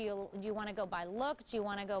color? Do you want to go by look? Do you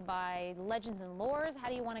want to go by legends and lores? How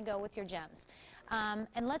do you want to go with your gems?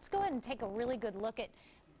 And let's go ahead and take a really good look at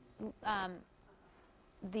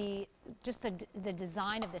the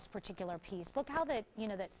design of this particular piece. Look how that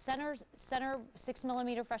that center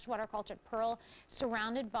 6mm freshwater cultured pearl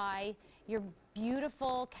surrounded by your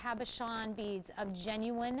beautiful cabochon beads of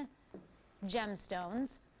genuine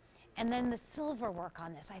gemstones. And then the silver work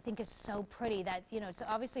on this, I think, is so pretty. That, it's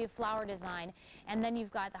obviously a flower design. And then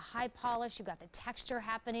you've got the high polish, you've got the texture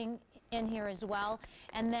happening in here as well.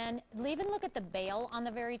 And then even look at the bail on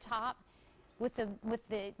the very top with the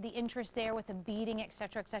interest there, with the beading, et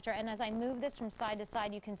cetera, et cetera. And as I move this from side to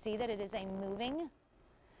side, you can see that it is a moving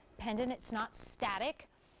pendant. It's not static.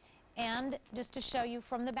 And just to show you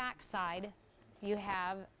from the back side, you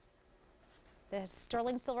have the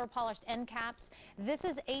sterling silver polished end caps. This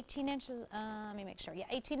is 18 inches, let me make sure. Yeah,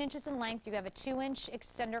 18 inches in length. You have a 2-inch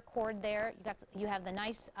extender cord there. You have the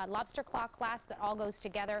nice lobster claw clasp that all goes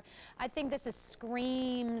together. I think this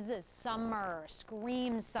screams summer,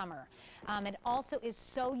 screams summer. It also is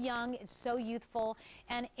so young, it's so youthful.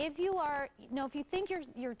 And if you are, if you think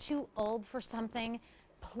you're too old for something,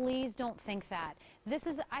 please don't think that. This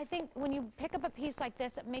is, I think, when you pick up a piece like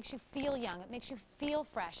this, it makes you feel young. It makes you feel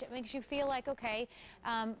fresh. It makes you feel like, okay,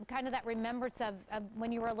 kind of that remembrance of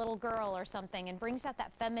when you were a little girl or something, and brings out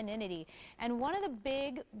that femininity. And one of the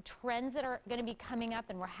big trends that are going to be coming up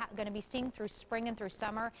and we're going to be seeing through spring and through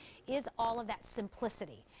summer is all of that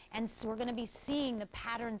simplicity. And so we're going to be seeing the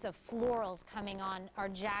patterns of florals coming on our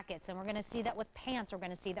jackets, and we're going to see that with pants, we're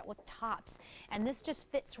going to see that with tops. And this just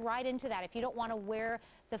fits right into that. If you don't want to wear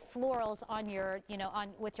the florals on your,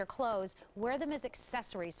 with your clothes, wear them as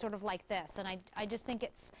accessories, sort of like this. And I just think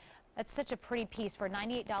it's such a pretty piece for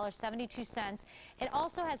 $98.72. It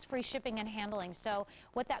also has free shipping and handling. So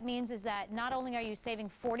what that means is that not only are you saving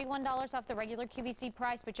 $41 off the regular QVC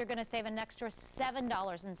price, but you're going to save an extra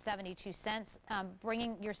 $7.72,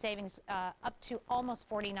 bringing your savings up to almost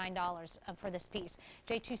 $49 for this piece.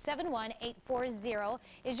 J271840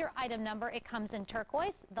 is your item number. It comes in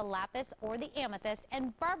turquoise, the lapis, or the amethyst.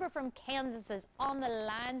 And Barbara from Kansas is on the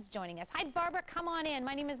lines joining us. Hi, Barbara. Come on in.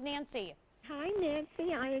 My name is Nancy. Hi,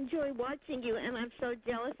 Nancy. I enjoy watching you, and I'm so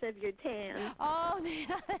jealous of your tan. Oh,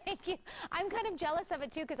 thank you. I'm kind of jealous of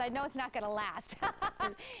it, too, because I know it's not going to last.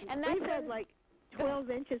 And that's We've had like 12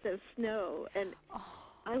 inches of snow, and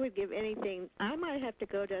I would give anything. I might have to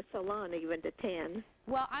go to a salon even to tan.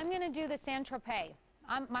 Well, I'm going to do the Saint-Tropez.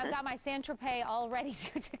 I've got my Saint-Tropez all ready to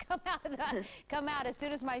come out as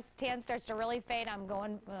soon as my tan starts to really fade. I'm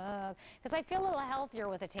going because I feel a little healthier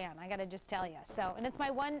with a tan. I got to just tell you. So, and it's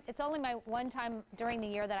only my one time during the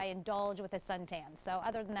year that I indulge with a suntan. So,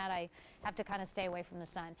 other than that, I have to kind of stay away from the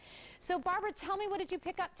sun. So, Barbara, tell me, what did you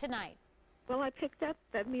pick up tonight? Well, I picked up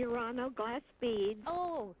the Murano glass bead.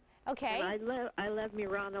 Oh, okay. And I love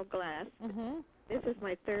Murano glass. Mm-hmm. This is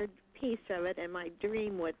my third piece of it, and my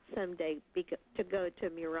dream would someday be to go to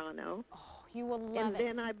Murano. Oh, you will love it.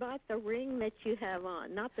 And then I bought the ring that you have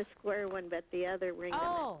on, not the square one, but the other ring that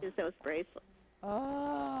matches those bracelets.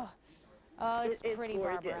 Oh, it's pretty,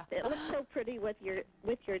 gorgeous. Barbara. It looks so pretty with your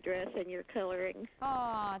dress and your coloring.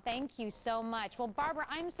 Oh, thank you so much. Well, Barbara,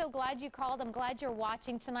 I'm so glad you called. I'm glad you're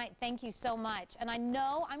watching tonight. Thank you so much. And I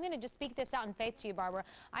know, I'm going to just speak this out in faith to you, Barbara.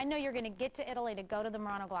 I know you're going to get to Italy to go to the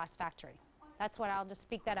Murano glass factory. That's what I'll just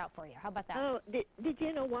speak that out for you. How about that? Oh, did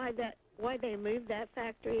you know why they moved that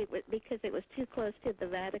factory? Because it was too close to the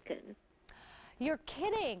Vatican. You're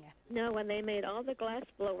kidding. No, when they made all the glass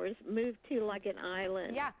blowers move to like an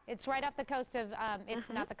island. Yeah, it's right off the coast of,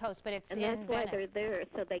 it's not the coast, but it's in Venice. And that's why they're there,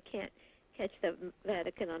 so they can't catch the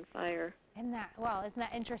Vatican on fire. Isn't that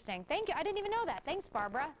interesting? Thank you. I didn't even know that. Thanks,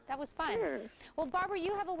 Barbara. That was fun. Sure. Well, Barbara,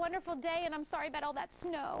 you have a wonderful day, and I'm sorry about all that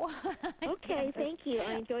snow. Okay, thank you.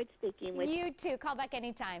 I enjoyed speaking with you. You too. Call back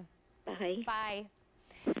anytime. Bye. Bye.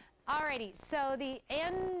 Alrighty, so the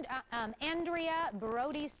Andrea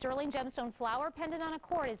Brody Sterling Gemstone Flower Pendant on a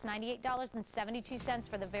cord is $98.72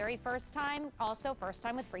 for the very first time. Also, first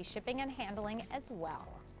time with free shipping and handling as well.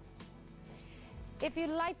 If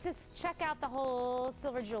you'd like to check out the whole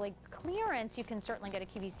silver jewelry clearance, you can certainly go to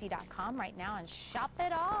QVC.com right now and shop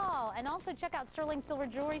it all. And also check out sterling silver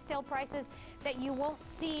jewelry sale prices that you won't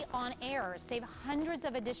see on air. Save on hundreds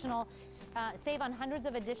of additional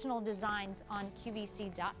designs on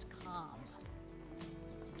QVC.com.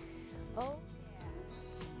 Oh,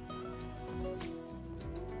 yeah.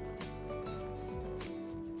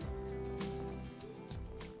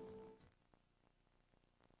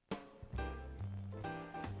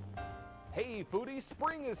 Hey foodies,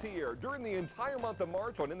 spring is here. During the entire month of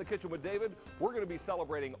March on In the Kitchen with David, we're going to be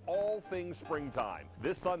celebrating all things springtime.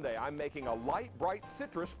 This Sunday, I'm making a light, bright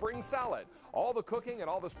citrus spring salad. All the cooking and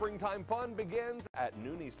all the springtime fun begins at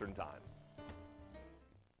noon Eastern time.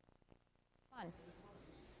 Fun.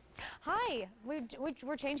 Hi,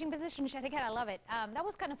 we're changing positions yet again. I love it. That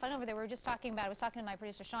was kind of fun over there. We were just talking about, I was talking to my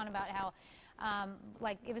producer Sean about how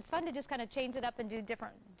like it was fun to just kind of change it up and do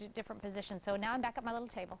different positions. So now I'm back at my little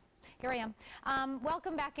table. Here I am.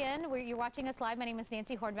 Welcome back in. You're watching us live. My name is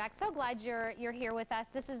Nancy Hornback. So glad you're here with us.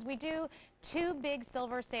 We do 2 big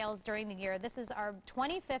silver sales during the year. This is our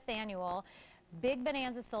 25th annual Big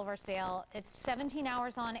Bonanza Silver Sale. It's 17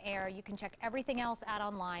 hours on air. You can check everything else out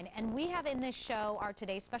online. And we have in this show our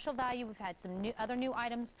today's special value. We've had some other new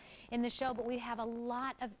items in the show, but we have a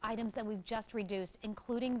lot of items that we've just reduced,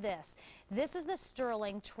 including this. This is the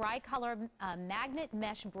Sterling tricolor magnet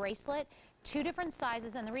mesh bracelet. 2 different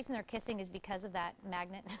sizes, and the reason they're kissing is because of that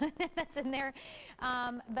magnet that's in there.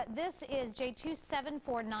 But this is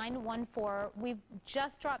J274914. We've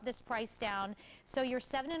just dropped this price down. So your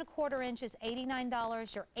 7 1/4 inch is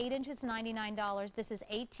 $89. Your 8 inch is $99. This is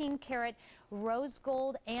 18 karat rose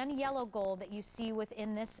gold and yellow gold that you see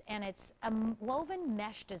within this, and it's a woven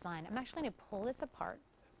mesh design. I'm actually going to pull this apart.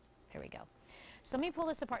 There we go. So let me pull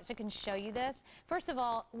this apart so I can show you this. First of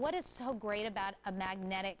all, what is so great about a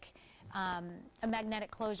magnetic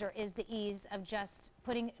closure is the ease of just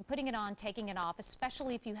putting it on, taking it off,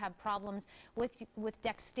 especially if you have problems with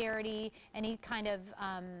dexterity, any kind of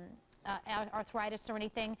arthritis or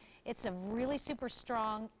anything. It's a really super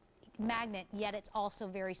strong magnet, yet it's also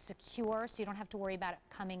very secure, so you don't have to worry about it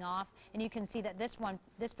coming off. And you can see that this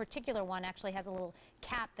particular one actually has a little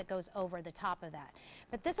cap that goes over the top of that.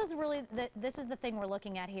 But this is really this is the thing we're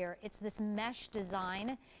looking at here. It's this mesh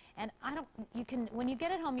design, and when you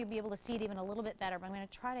get it home, you'll be able to see it even a little bit better. But I'm going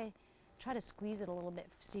to try to squeeze it a little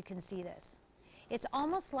bit so you can see this. It's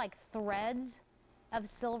almost like threads of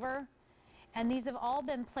silver. And these have all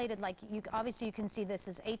been plated like, obviously you can see this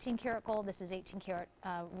is 18 karat gold, this is 18 karat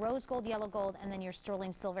rose gold, yellow gold, and then your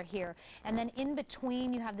sterling silver here. And then in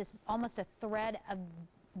between you have this almost a thread of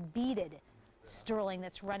beaded sterling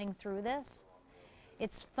that's running through this.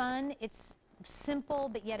 It's fun, it's simple,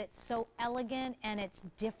 but yet it's so elegant, and it's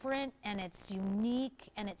different, and it's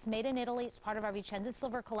unique, and it's made in Italy. It's part of our Vicenza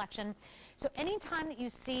silver collection. So anytime that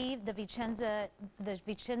you see the Vicenza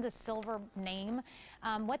silver name,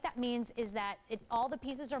 what that means is that all the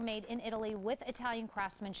pieces are made in Italy with Italian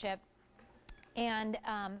craftsmanship, and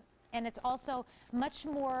it's also much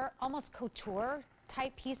more almost couture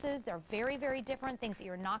type pieces. They're very, very different, things that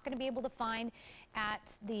you're not going to be able to find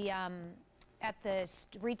at the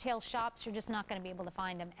retail shops. You're just not going to be able to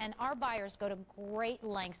find them. And our buyers go to great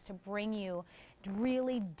lengths to bring you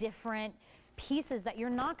really different pieces that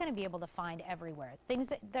you're not going to be able to find everywhere. Things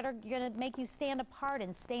that are going to make you stand apart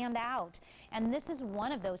and stand out. And this is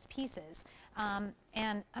one of those pieces. And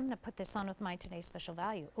I'm going to put this on with my today's special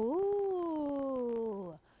value.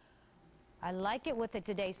 Ooh. I like it with the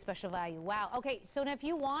today's special value. Wow. Okay, so now if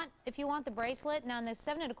you want the bracelet, now in the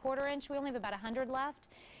 7 1/4 inch, we only have about 100 left.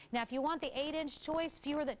 Now, if you want the 8 inch choice,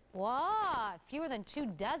 fewer than 2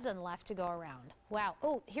 dozen left to go around. Wow.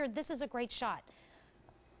 Oh, here, this is a great shot.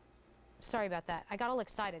 Sorry about that. I got all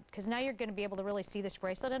excited because now you're going to be able to really see this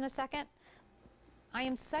bracelet in a second. I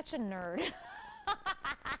am such a nerd.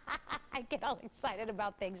 I get all excited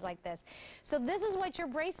about things like this. So this is what your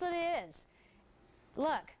bracelet is.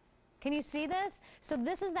 Look. Can you see this? So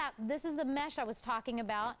this is the mesh I was talking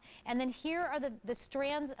about, and then here are the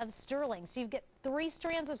strands of sterling. So you get 3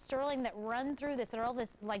 strands of sterling that run through this. They're all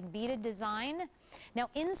this like beaded design. Now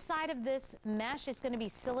inside of this mesh is going to be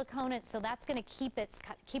silicone, so that's going to keep its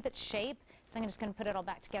shape. So I'm just going to put it all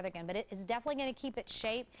back together again, but it is definitely going to keep its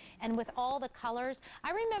shape. And with all the colors, I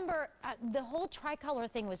remember the whole tricolor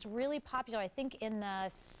thing was really popular, I think in the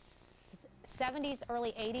 70s,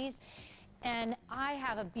 early 80s. And I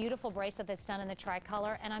have a beautiful bracelet that's done in the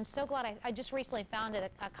tricolor, and I'm so glad I just recently found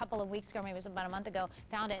it a couple of weeks ago, maybe it was about a month ago,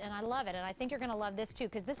 found it, and I love it. And I think you're going to love this too,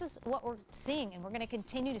 because this is what we're seeing, and we're going to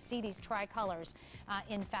continue to see these tricolors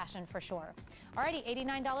in fashion for sure. Alrighty,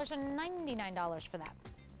 $89 and $99 for that.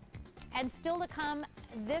 And still to come,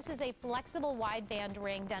 this is a flexible wideband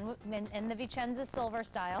ring done in the Vicenza silver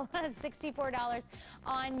style. $64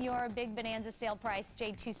 on your Big Bonanza sale price,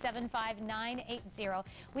 J275980.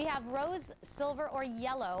 We have rose, silver, or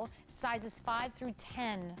yellow, sizes 5 through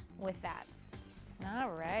 10 with that.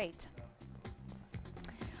 All right.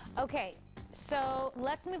 Okay, so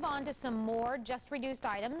let's move on to some more just reduced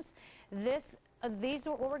items. This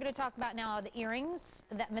what we're going to talk about now are the earrings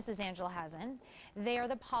that Mrs. Angela has in. They are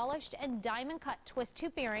the polished and diamond cut twist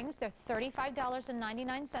tube earrings. They're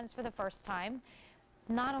 $35.99 for the first time.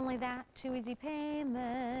 Not only that, 2 easy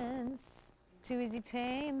payments. 2 easy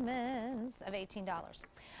payments of $18.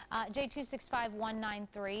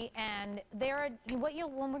 J265193, and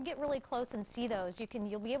when we get really close and see those,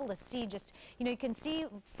 you'll be able to see just, you can see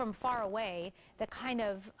from far away the kind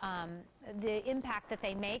of the impact that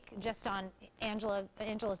they make just on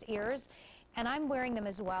Angela's ears. And I'm wearing them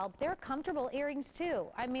as well. They're comfortable earrings too.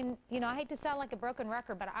 I mean, I hate to sound like a broken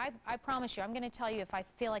record, but I promise you, I'm going to tell you if I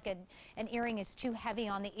feel like an earring is too heavy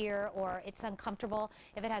on the ear or it's uncomfortable,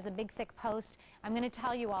 if it has a big thick post, I'm going to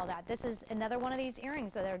tell you all that. This is another one of these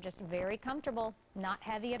earrings that are just very comfortable, not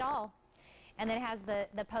heavy at all. And then it has the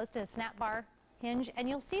post and a snap bar hinge. And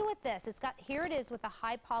you'll see with this, here it is with the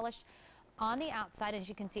high polish on the outside. As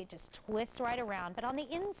you can see, it just twists right around. But on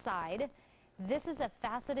the inside, this is a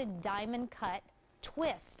faceted diamond cut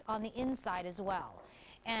twist on the inside as well.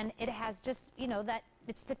 And it has just, that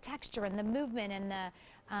it's the texture and the movement and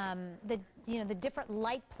the different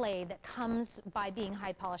light play that comes by being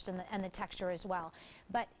high polished and the texture as well.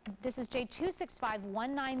 But this is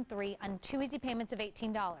J265193 on 2 easy payments of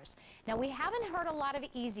 $18. Now, we haven't heard a lot of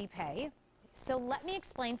easy pay, so let me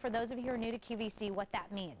explain for those of you who are new to QVC what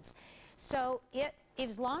that means. So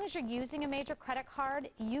as long as you're using a major credit card,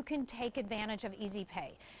 you can take advantage of Easy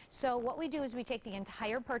Pay. So what we do is we take the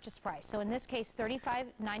entire purchase price. So in this case,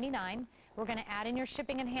 $35.99. We're going to add in your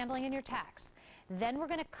shipping and handling and your tax. Then we're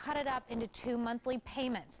going to cut it up into 2 monthly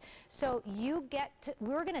payments. So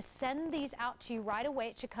we're going to send these out to you right away.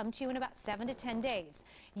 It should come to you in about 7 to 10 days.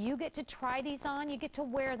 You get to try these on. You get to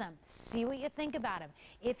wear them. See what you think about them.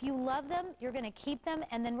 If you love them, you're going to keep them,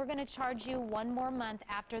 and then we're going to charge you 1 more month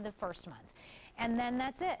after the first month. And then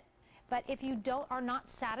that's it. But if you are not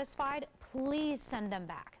satisfied, please send them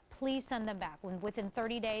back. Please send them back within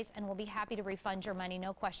 30 days, and we'll be happy to refund your money,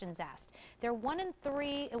 no questions asked. They're 1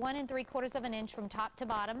 3/4 of an inch from top to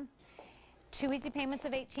bottom. 2 easy payments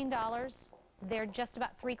of $18. They're just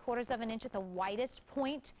about 3/4 of an inch at the widest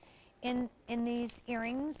point in these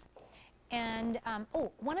earrings. And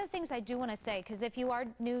one of the things I do want to say, because if you are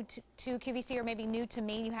new to QVC or maybe new to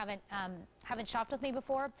me, you haven't shopped with me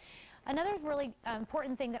before. Another really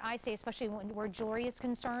important thing that I say, especially where jewelry is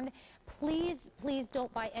concerned, please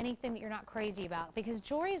don't buy anything that you're not crazy about, because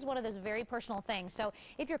jewelry is one of those very personal things. So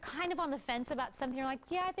if you're kind of on the fence about something, you're like,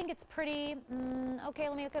 yeah, I think it's pretty, okay,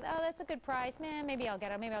 let me look at, oh, that's a good price, man, maybe I'll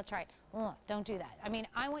get it, maybe I'll try it. Don't do that. I mean,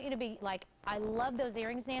 I want you to be like, I love those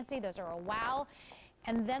earrings, Nancy, those are a wow.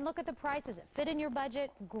 And then look at the price. Does it fit in your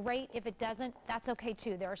budget? Great. If it doesn't, that's okay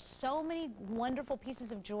too. There are so many wonderful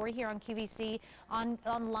pieces of jewelry here on QVC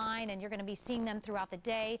online, and you're going to be seeing them throughout the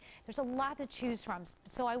day. There's a lot to choose from.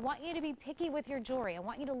 So I want you to be picky with your jewelry. I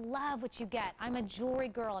want you to love what you get. I'm a jewelry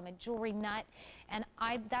girl. I'm a jewelry nut, and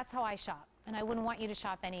that's how I shop. And I wouldn't want you to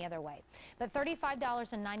shop any other way. But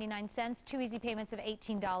 $35.99, 2 easy payments of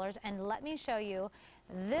 $18. And let me show you,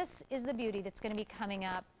 this is the beauty that's going to be coming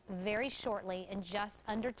up very shortly, in just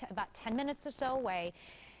about 10 minutes or so away.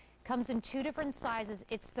 Comes in 2 different sizes.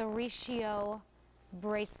 It's the Ratio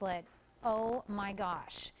bracelet. Oh my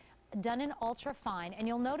gosh. Done in ultra fine. And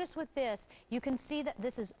you'll notice with this, you can see that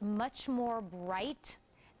this is much more bright.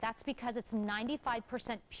 That's because it's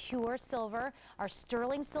 95% pure silver. Our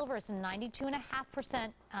sterling silver is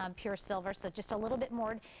 92.5% pure silver, so just a little bit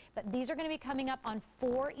more. But these are going to be coming up on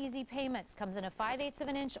 4 easy payments. Comes in a 5/8 of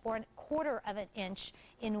an inch or 1/4 of an inch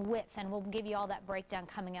in width, and we'll give you all that breakdown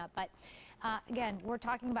coming up. But again, we're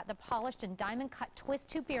talking about the polished and diamond cut twist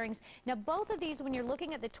tube earrings. Now, both of these, when you're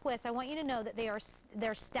looking at the twist, I want you to know that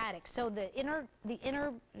they're static. So the inner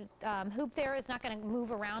hoop there is not going to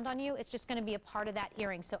move around on you. It's just going to be a part of that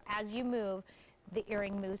earring. So as you move, the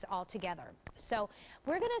earring moves all together. So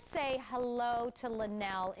we're going to say hello to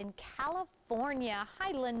Linnell in California.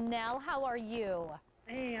 Hi, Linnell. How are you?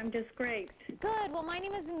 Hey, I'm just great. Good. Well, my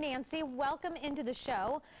name is Nancy. Welcome into the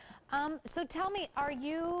show. So tell me, are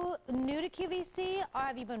you new to QVC, or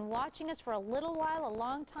have you been watching us for a little while, a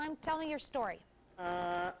long time? Tell me your story.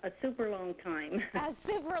 A super long time. A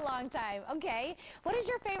super long time. Okay. What is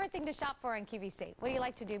your favorite thing to shop for on QVC? What do you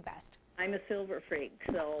like to do best? I'm a silver freak,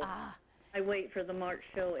 so I wait for the March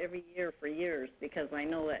show every year for years, because I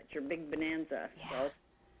know that's your big bonanza. Yeah. So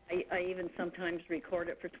I even sometimes record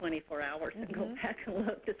it for 24 hours and go back and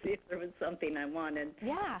look to see if there was something I wanted.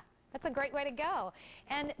 Yeah. That's a great way to go.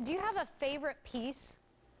 And do you have a favorite piece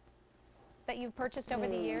that you've purchased over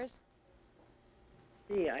the years?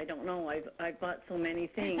 Gee, I don't know. I've bought so many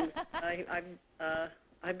things.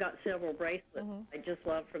 I've got several bracelets I just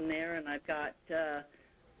love from there, and I've got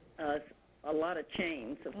a lot of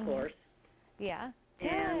chains, of course. Yeah.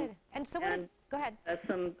 Good. And so what? Go ahead.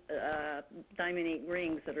 Some diamond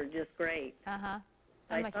rings that are just great. I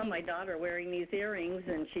saw my daughter wearing these earrings,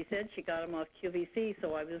 and she said she got them off QVC,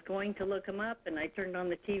 so I was going to look them up, and I turned on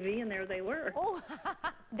the TV, and there they were. Oh,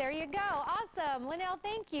 there you go. Awesome. Linnell,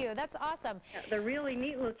 thank you. That's awesome. Yeah, they're really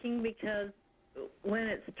neat looking because when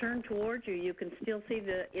it's turned towards you, you can still see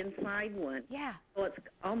the inside one. Yeah. So it's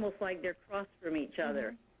almost like they're crossed from each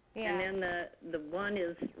other. Yeah. And then the one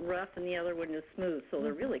is rough and the other one is smooth, so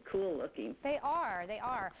they're really cool looking. They are. They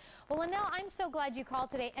are. Well, Linnell, I'm so glad you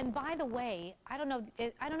called today. And by the way, I don't know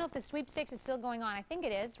if the sweepstakes is still going on. I think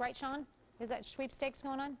it is, right, Sean? Is that sweepstakes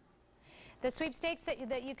going on? The sweepstakes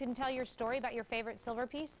that you can tell your story about your favorite silver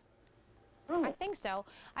piece? Oh. I think so.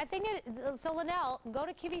 I think so. Linnell, go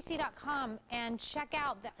to QVC.com and check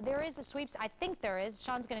out. There is a sweeps. I think there is.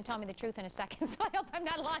 Sean's going to tell me the truth in a second, so I hope I'm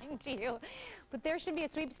not lying to you. But there should be a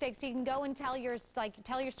sweepstakes. So you can go and tell your story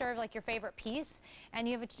of like your favorite piece, and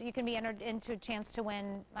you can be entered into a chance to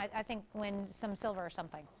win. I think win some silver or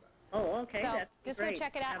something. Oh, okay. So that's just great. go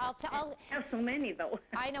check it out. I'll have so many though.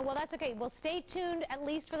 I know. Well, that's okay. Well, stay tuned at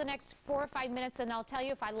least for the next 4 or 5 minutes, and I'll tell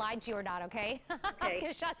you if I lied to you or not. Okay? Okay.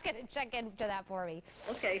 Because Sean's going to check into that for me.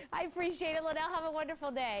 Okay. I appreciate it, Linnell. Have a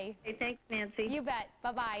wonderful day. Hey, thanks, Nancy. You bet.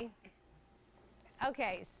 Bye-bye.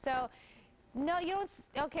 Okay, so no, you don't.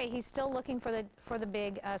 Okay, he's still looking for the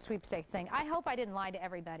big sweepstakes thing. I hope I didn't lie to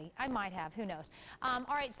everybody. I might have. Who knows? All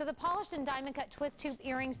right. So the polished and diamond cut twist tube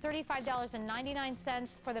earrings,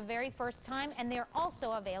 $35.99 for the very first time, and they're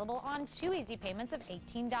also available on 2 easy payments of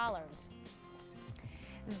 $18.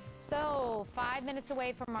 So 5 minutes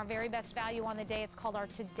away from our very best value on the day. It's called our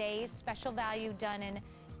today's special value, done in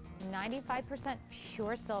 95%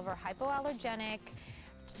 pure silver, hypoallergenic,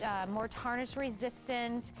 more tarnish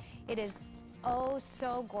resistant. It is oh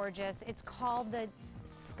so gorgeous. It's called the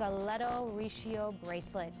Skeletto Riccio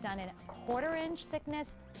bracelet, done in 1/4 inch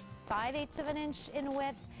thickness, 5/8 of an inch in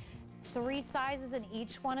width, 3 sizes in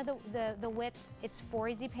each one of the widths. It's 4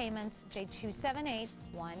 easy payments,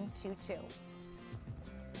 J278122.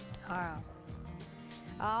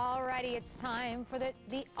 All righty, it's time for the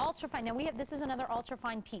ultra fine. Now this is another ultra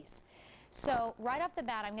fine piece. So right off the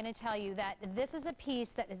bat, I'm going to tell you that this is a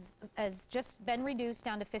piece that has just been reduced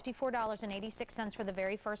down to $54.86 for the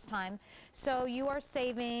very first time. So you are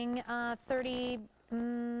saving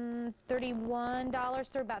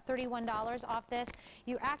 $31, about $31 off this.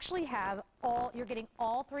 You actually have you're getting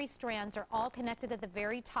all 3 strands. They're all connected at the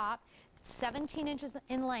very top. 17 inches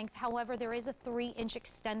in length. However, there is a 3-inch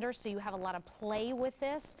extender, so you have a lot of play with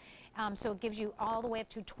this. So it gives you all the way up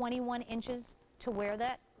to 21 inches to wear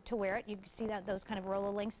it. You can see those kind of roller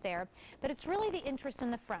links there. But it's really the interest in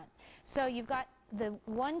the front. So you've got the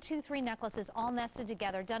 1, 2, 3 necklaces all nested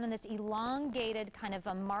together, done in this elongated kind of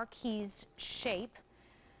a marquise shape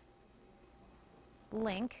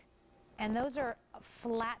link, and those are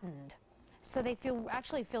flattened. So they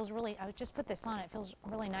feels really, I just put this on, it feels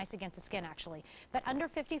really nice against the skin actually. But under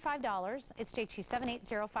 $55, it's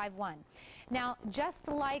J278051. Now, just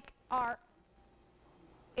like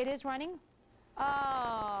it is running?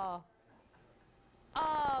 Oh,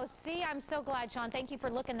 see, I'm so glad, Sean. Thank you for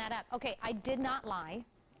looking that up. Okay, I did not lie.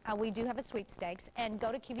 We do have a sweepstakes, and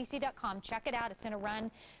go to QVC.com, check it out. It's going to run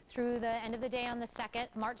through the end of the day on the 2nd,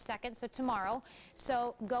 March 2nd, so tomorrow.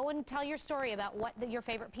 So go and tell your story about what your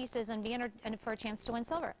favorite piece is and be entered for a chance to win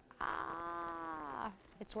silver.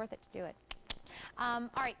 It's worth it to do it. All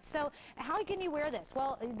right, so how can you wear this?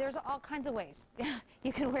 Well, there's all kinds of ways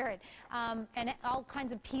you can wear it, and all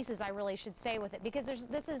kinds of pieces, I really should say, with it, because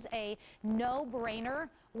this is a no-brainer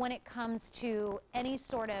when it comes to any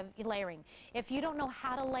sort of layering. If you don't know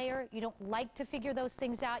how to layer, you don't like to figure those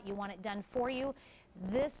things out, you want it done for you,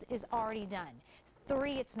 this is already done.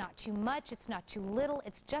 3, it's not too much, it's not too little,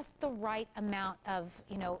 it's just the right amount of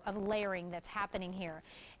layering that's happening here.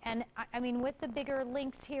 And I mean, with the bigger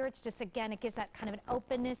links here, it's just, again, it gives that kind of an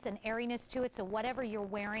openness and airiness to it. So whatever you're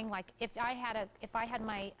wearing, like if I had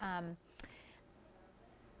my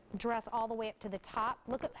dress all the way up to the top,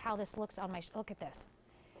 look at how this looks on my, look at this.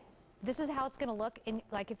 This is how it's going to look,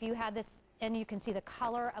 like if you had this, and you can see the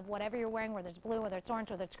color of whatever you're wearing, whether it's blue, whether it's orange,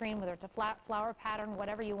 whether it's green, whether it's a flower pattern,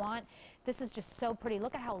 whatever you want. This is just so pretty.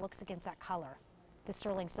 Look at how it looks against that color, the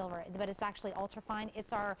sterling silver. But it's actually ultra fine.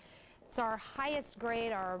 It's our highest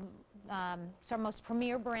grade, it's our most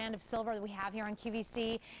premier brand of silver that we have here on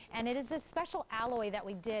QVC, and it is a special alloy that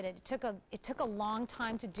we did. It took a long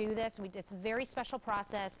time to do this. It's a very special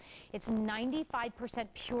process. It's 95%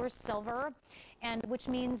 pure silver, and which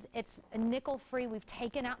means it's nickel free. We've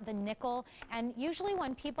taken out the nickel, and usually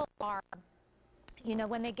when people are you know,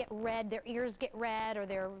 when they get red, their ears get red or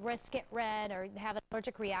their wrists get red or have an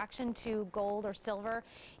allergic reaction to gold or silver,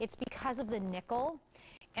 it's because of the nickel.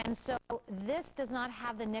 And so this does not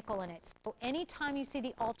have the nickel in it. So anytime you see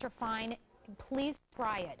the ultrafine, please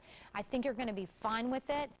try it. I think you're going to be fine with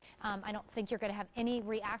it. I don't think you're going to have any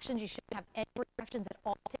reactions. You shouldn't have any reactions at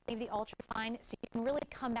all to any of the ultrafine. So you can really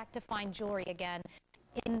come back to fine jewelry again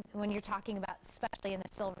when you're talking about, especially in the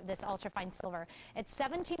silver, this ultrafine silver. It's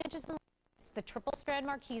 17 inches in length. It's the triple strand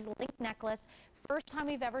marquise link necklace. First time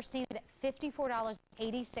we've ever seen it at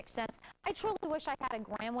 $54.86. I truly wish I had a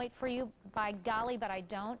gram weight for you, by golly, but I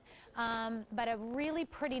don't. But a really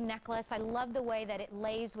pretty necklace. I love the way that it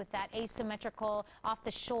lays with that asymmetrical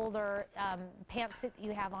off-the-shoulder pantsuit that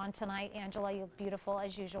you have on tonight. Angela, you look beautiful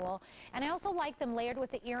as usual. And I also like them layered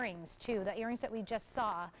with the earrings too, the earrings that we just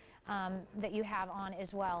saw. That you have on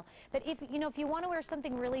as well. But if you want to wear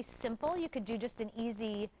something really simple, you could do just an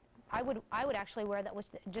easy. I would actually wear that with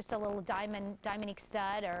just a little diamondique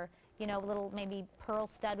stud, or a little maybe pearl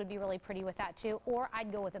stud would be really pretty with that too. Or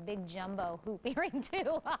I'd go with a big jumbo hoop earring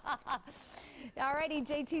too. Alrighty,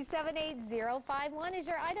 J278051 is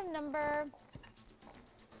your item number.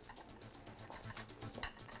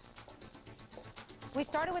 We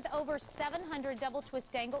started with over 700 double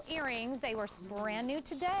twist dangle earrings. They were brand new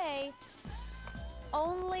today.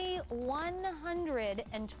 Only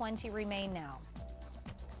 120 remain now.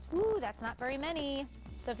 Ooh, that's not very many.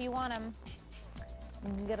 So if you want them,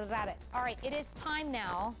 get at it. All right, it is time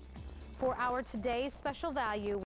now for our today's special value.